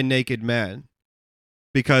only by naked men,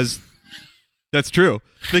 because that's true.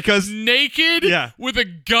 Because naked, with a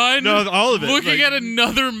gun, no, all of it. Looking at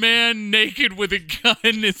another man naked with a gun,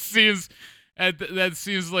 it seems. That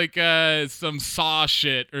seems like some Saw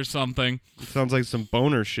shit or something. It sounds like some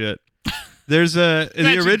boner shit. There's the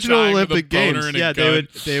Imagine original dying with a Olympic boner Games. and a Yeah, gun.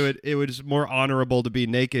 it was more honorable to be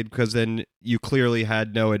naked because then you clearly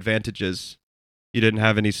had no advantages. You didn't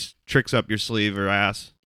have any tricks up your sleeve or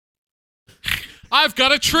ass. I've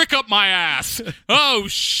got a trick up my ass. Oh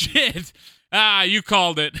shit! You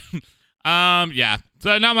called it. Yeah.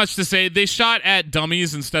 So not much to say. They shot at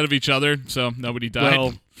dummies instead of each other, so nobody died.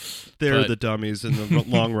 Well, they're the dummies in the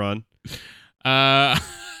long run.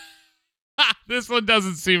 This one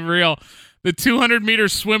doesn't seem real. The 200-meter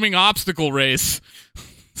swimming obstacle race.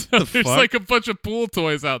 So there's like a bunch of pool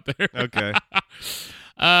toys out there. Okay.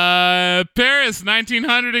 Paris,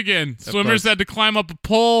 1900 again. Swimmers had to climb up a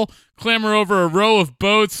pole, clamber over a row of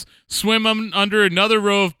boats, swim under another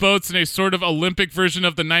row of boats in a sort of Olympic version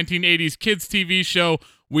of the 1980s kids TV show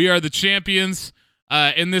We Are the Champions.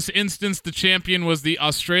 In this instance, the champion was the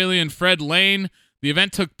Australian Fred Lane. The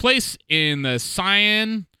event took place in the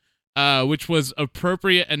Cyan, which was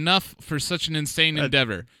appropriate enough for such an insane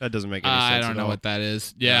endeavor. That doesn't make any sense. I don't know all. what that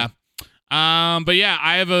is. Yeah. But yeah,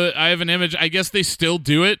 I have an image. I guess they still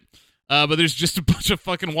do it, but there's just a bunch of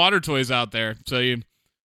fucking water toys out there. So you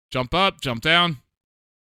jump up, jump down,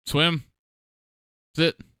 swim.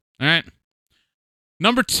 That's it. All right.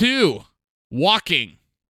 Number 2, walking.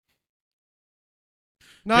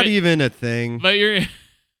 Not even a thing. But you're,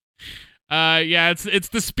 yeah, it's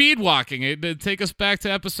the speed walking. It'd take us back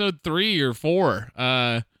to episode 3 or 4.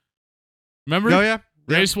 Remember? Oh yeah.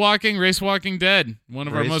 Race Walking Dead, one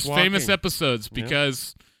of our most famous Walking. episodes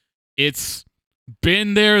because it's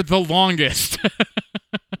been there the longest.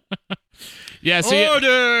 Yeah, so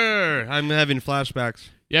Order! I'm having flashbacks.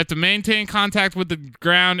 you have to maintain contact with the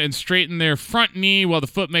ground and straighten their front knee while the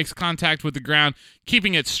foot makes contact with the ground,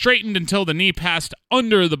 keeping it straightened until the knee passed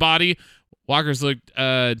under the body. Walkers looked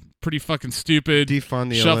pretty fucking stupid,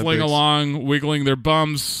 Defund the shuffling Olympics. along, wiggling their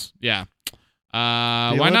bums. Yeah.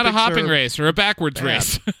 Why not a Olympics hopping are race or a backwards bad.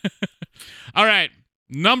 race? All right.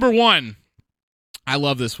 Number 1. I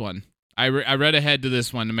love this one. I read ahead to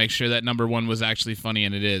this one to make sure that number 1 was actually funny,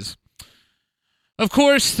 and it is. Of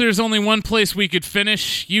course, there's only one place we could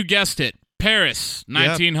finish. You guessed it. Paris,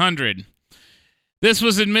 1900. This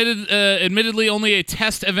was admittedly only a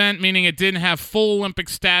test event, meaning it didn't have full Olympic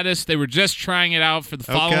status. They were just trying it out for the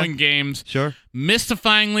following games. Sure.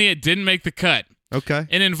 Mystifyingly, it didn't make the cut. Okay.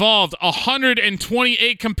 It involved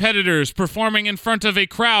 128 competitors performing in front of a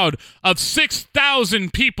crowd of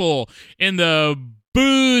 6,000 people in the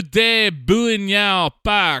Bois de Bouillon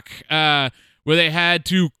Park, where they had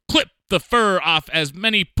to clip the fur off as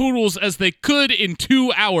many poodles as they could in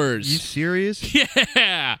 2 hours. You serious?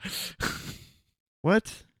 Yeah.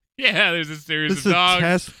 What? Yeah, there's a series This of is a dogs.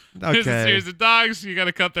 test. There's a Okay. series of dogs. You got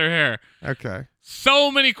to cut their hair. Okay.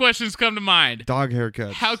 So many questions come to mind. Dog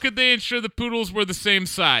haircuts. How could they ensure the poodles were the same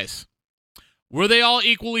size? Were they all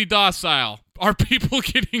equally docile? Are people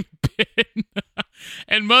getting bitten?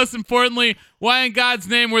 And most importantly, why in God's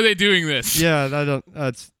name were they doing this? Yeah, I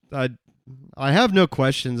don't. I have no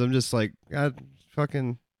questions. I'm just like,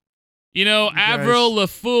 fucking. You know, guys- Avril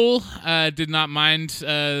Lafool did not mind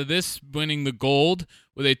this, winning the gold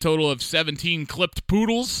with a total of 17 clipped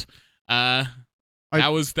poodles. That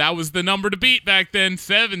was the number to beat back then.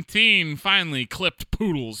 17 finally clipped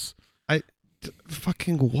poodles.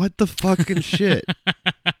 Fucking what the fucking shit?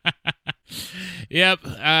 Yep,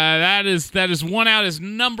 that is one out as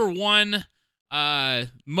number one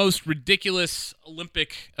most ridiculous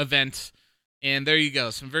Olympic event. And there you go.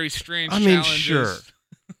 Some very strange challenges. Sure.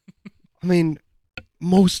 I mean,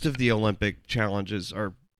 most of the Olympic challenges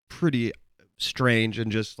are pretty strange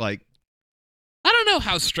and just like. I don't know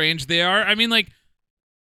how strange they are. I mean, like,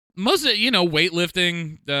 most of,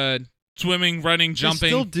 weightlifting, swimming, running, jumping. They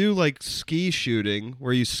still do like ski shooting,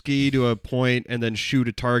 where you ski to a point and then shoot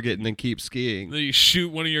a target and then keep skiing. You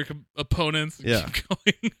shoot one of your opponents and Yeah. keep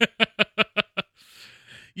going.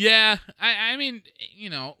 Yeah, I mean,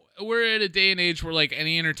 we're at a day and age where, like,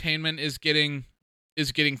 any entertainment is getting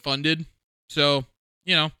funded. So,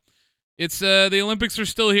 it's the Olympics are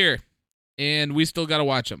still here, and we still got to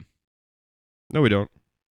watch them. No, we don't.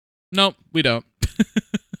 Nope, we don't.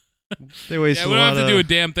 They waste Yeah, a we don't lot have to of. do a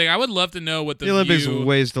damn thing. I would love to know what the Olympics view...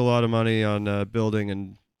 waste a lot of money on building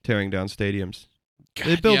and tearing down stadiums. God,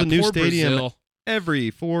 They build yeah, a new poor stadium Brazil.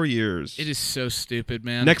 every 4 years. It is so stupid,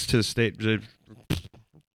 man. Next to the state.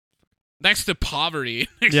 Next to poverty.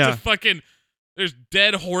 Next Yeah. to fucking... There's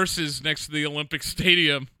dead horses next to the Olympic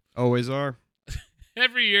Stadium. Always are.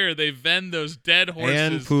 Every year they vend those dead horses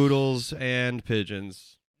And poodles and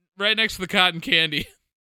pigeons. right next to the cotton candy.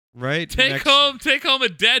 Right? Take home a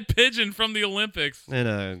dead pigeon from the Olympics. And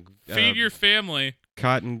a Feed your family.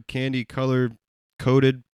 cotton candy colored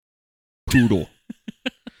coated poodle.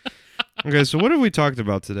 Okay, so what have we talked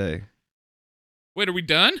about today? Wait, are we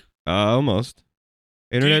done? Almost.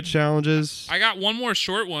 Internet Dude, challenges. I got one more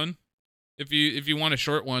short one. If you want a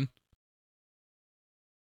short one.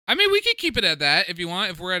 I mean, we could keep it at that if you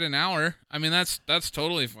want. If we're at an hour, I mean that's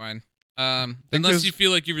totally fine. Unless there's- you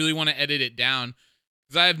feel like you really want to edit it down,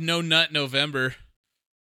 because I have no nut November.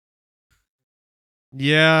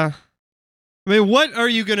 Yeah. I mean, what are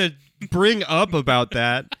you gonna bring up about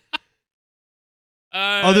that?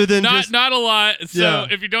 Other than not just- not a lot. So Yeah.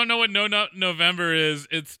 if you don't know what No Nut November is,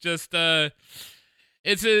 it's just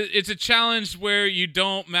it's a challenge where you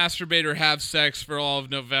don't masturbate or have sex for all of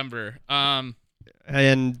November. And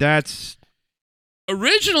that's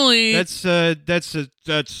Originally, that's a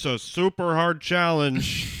super hard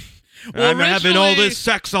challenge. Well, I'm having all originally- this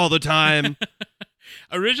sex all the time.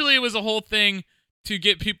 Originally, it was a whole thing to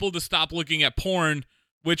get people to stop looking at porn,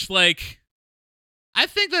 which, like, I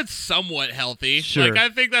think that's somewhat healthy. Sure. Like, I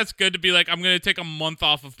think that's good to be like, I'm going to take a month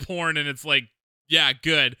off of porn, and it's like, yeah,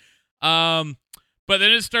 good. But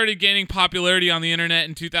then it started gaining popularity on the internet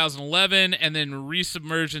in 2011, and then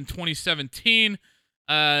resubmerged in 2017.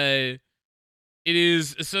 It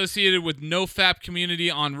is associated with NoFap community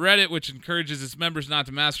on Reddit, which encourages its members not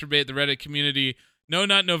to masturbate. The Reddit community No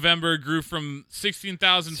Nut November grew from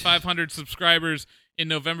 16,500 subscribers in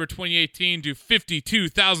November 2018 to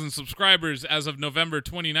 52,000 subscribers as of November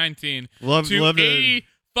 2019 Love to to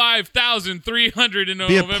 85,300 in be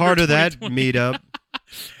November a part of that 2020. meetup.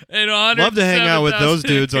 And Love to hang out with those 107,000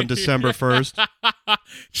 dudes on December 1st.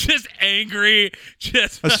 Just angry.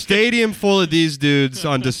 Just A stadium full of these dudes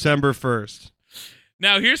on December 1st.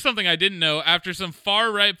 Now, here's something I didn't know. After some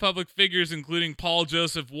far-right public figures, including Paul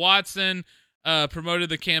Joseph Watson, promoted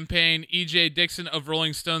the campaign, E.J. Dixon of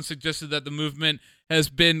Rolling Stone suggested that the movement has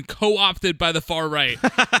been co-opted by the far right.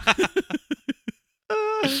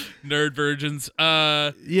 Nerd virgins.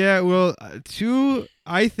 Yeah, well,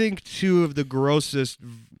 I think two of the grossest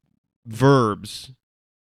verbs,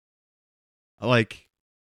 like,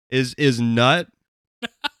 is nut.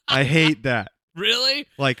 I hate that. Really?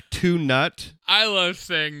 Like to nut. I love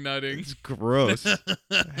saying nutting. It's gross.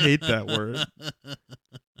 I hate that word.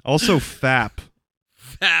 Also, fap.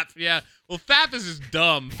 Fap, yeah. Well, fap is just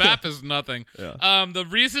dumb. Fap is nothing. Yeah.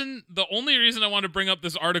 The only reason I want to bring up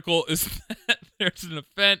this article is that there's an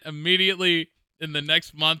event immediately in the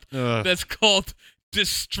next month Ugh. that's called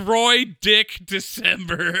Destroy Dick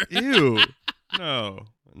December. Ew. No.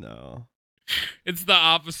 It's the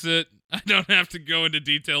opposite. I don't have to go into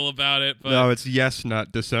detail about it, but No, it's yes,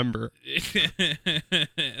 not December.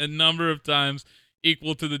 a number of times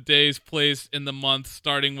equal to the days placed in the month,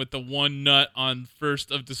 starting with the 1 nut on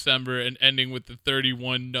 1st of December and ending with the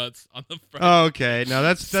 31 nuts on the front. Oh, okay. Now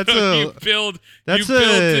that's So a you build that's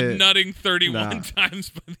to a nutting 31 Nah. times.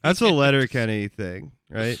 By the that's a end. Letterkenny thing,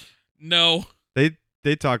 right? No.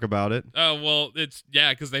 They talk about it. Oh, well, it's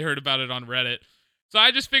because they heard about it on Reddit. So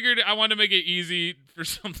I just figured I wanted to make it easy for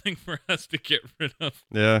something for us to get rid of.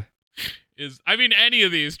 Yeah. Any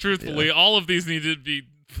of these, truthfully, all of these need to be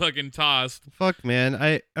fucking tossed. Fuck,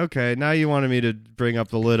 man. Okay. Now you wanted me to bring up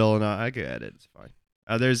the little, and I get it. It's fine.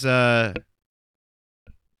 There's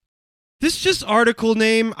this just article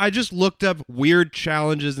name. I just looked up weird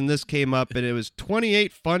challenges, and this came up, and it was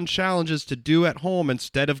 28 fun challenges to do at home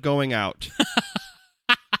instead of going out.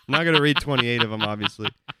 I'm not gonna read 28 of them, obviously,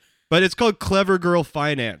 but it's called Clever Girl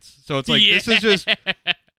Finance. So it's like this is just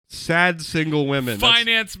sad single women.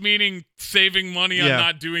 Finance meaning saving money on Yeah.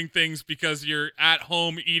 not doing things because you're at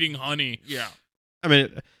home eating honey. Yeah. I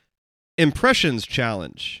mean, impressions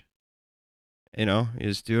challenge. You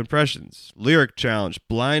just do impressions. Lyric challenge.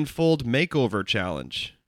 Blindfold makeover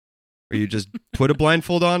challenge. Where you just put a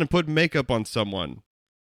blindfold on and put makeup on someone.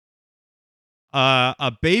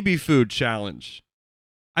 A baby food challenge.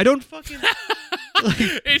 I don't fucking...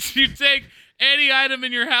 It's you take any item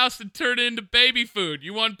in your house and turn it into baby food.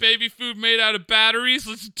 You want baby food made out of batteries?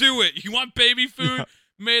 Let's do it. You want baby food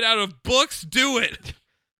made out of books? Do it.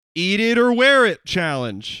 Eat it or wear it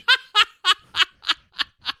challenge.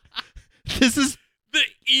 This is The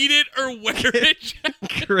eat it or wear it.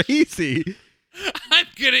 crazy. I'm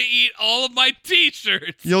going to eat all of my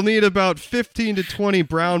t-shirts. You'll need about 15 to 20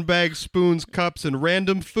 brown bag spoons, cups, and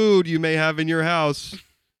random food you may have in your house.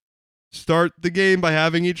 Start the game by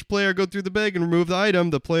having each player go through the bag and remove the item.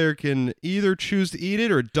 The player can either choose to eat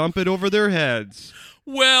it or dump it over their heads.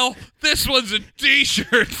 Well, this one's a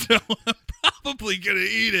t-shirt, so I'm probably going to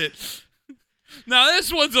eat it. Now,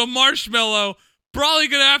 this one's a marshmallow. Probably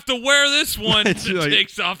going to have to wear this one. It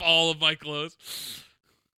takes off all of my clothes.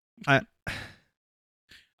 All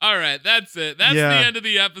right, that's it. That's the end of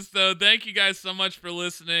the episode. Thank you guys so much for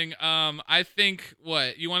listening. I think,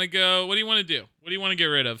 you want to go? What do you want to do? What do you want to get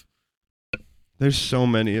rid of? There's so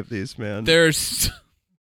many of these, man.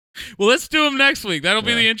 Well, let's do them next week. That'll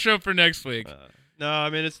be the intro for next week. No, I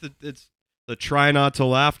mean it's the try not to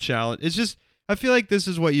laugh challenge. It's just I feel like this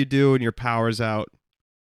is what you do when your power's out.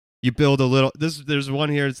 You build a little. There's one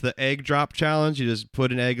here. It's the egg drop challenge. You just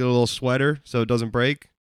put an egg in a little sweater so it doesn't break.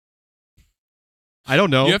 I don't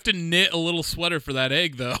know. You have to knit a little sweater for that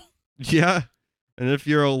egg, though. Yeah, and if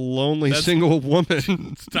you're a lonely single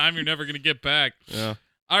woman, it's time you're never gonna get back. Yeah.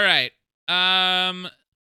 All right.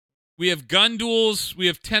 We have gun duels. We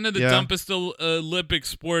have 10 of the dumbest Olympic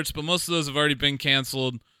sports, but most of those have already been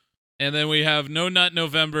canceled. And then we have No Nut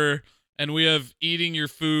November, and we have eating your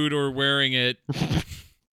food or wearing it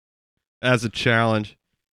as a challenge.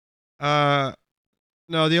 No,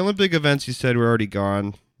 the Olympic events you said were already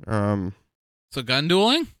gone. So gun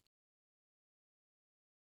dueling?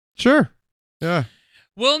 Sure. Yeah.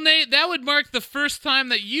 Well, Nate, that would mark the first time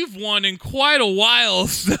that you've won in quite a while,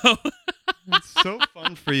 so... It's so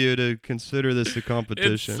fun for you to consider this a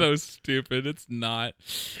competition. It's so stupid. It's not.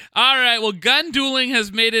 All right, well, gun dueling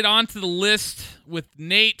has made it onto the list with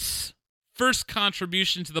Nate's first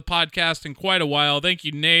contribution to the podcast in quite a while. Thank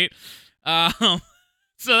you, Nate. So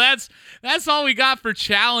that's all we got for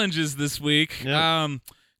challenges this week. Yep.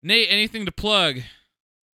 Nate, anything to plug?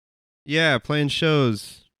 Yeah, playing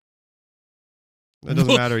shows. That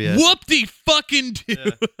doesn't matter yet. Whoop-de fucking do.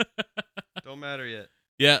 Yeah. Don't matter yet.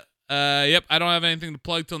 Yeah. Yep, I don't have anything to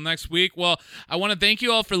plug till next week. Well, I want to thank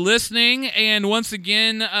you all for listening, and once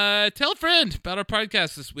again, tell a friend about our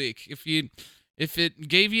podcast this week. If it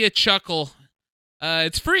gave you a chuckle,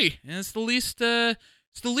 it's free, and it's the least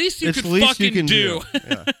you could fucking do.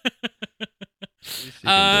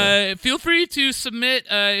 Yeah. Feel free to submit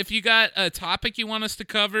if you got a topic you want us to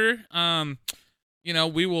cover.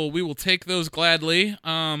 We will take those gladly.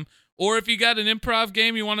 Or if you got an improv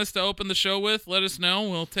game you want us to open the show with, let us know.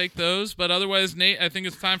 We'll take those. But otherwise, Nate, I think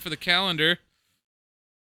it's time for the calendar.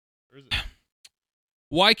 Where is it?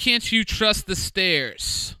 Why can't you trust the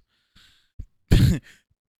stairs?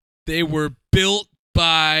 They were built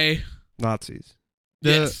by Nazis.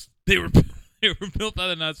 yes, they were built by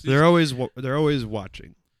the Nazis. They're always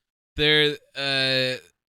watching. They're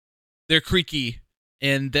creaky,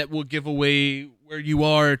 and that will give away where you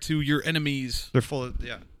are to your enemies. They're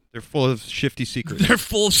full of shifty secrets. They're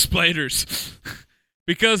full of spiders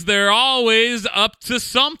because they're always up to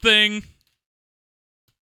something.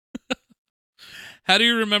 How do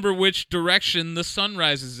you remember which direction the sun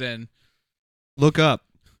rises in? Look up.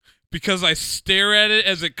 Because I stare at it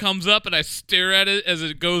as it comes up and I stare at it as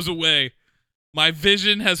it goes away. My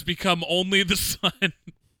vision has become only the sun.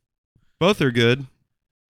 Both are good.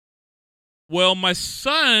 Well, my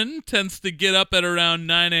son tends to get up at around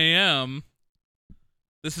 9 a.m.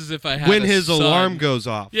 This is if I have when a his son. alarm goes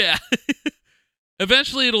off. Yeah.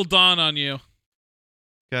 Eventually it'll dawn on you.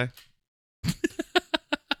 Okay.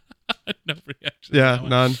 No reaction. Yeah,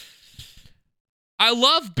 none. I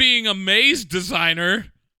love being a maze designer.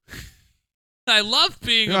 I love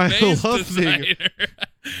being a maze designer.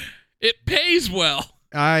 It pays well.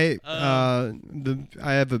 I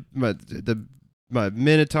have my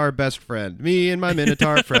Minotaur best friend. Me and my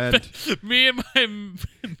Minotaur friend. me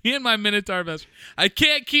and my Minotaur best friend. I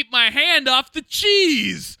can't keep my hand off the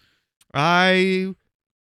cheese. I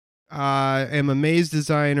am a maze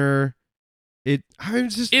designer.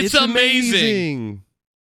 It's amazing.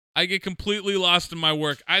 I get completely lost in my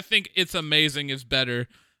work. I think It's Amazing is better.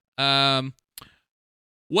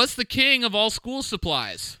 What's the king of all school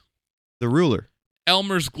supplies? The ruler.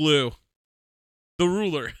 Elmer's glue. The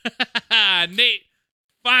ruler. Nate,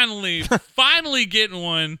 finally getting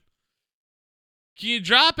one. Can you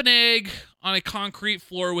drop an egg on a concrete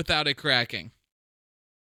floor without it cracking?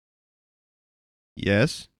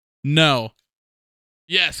 Yes. No.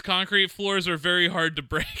 Yes, concrete floors are very hard to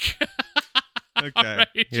break. Okay,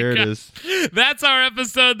 right, here it is. That's our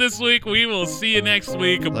episode this week. We will see you next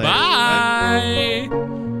week. Bye.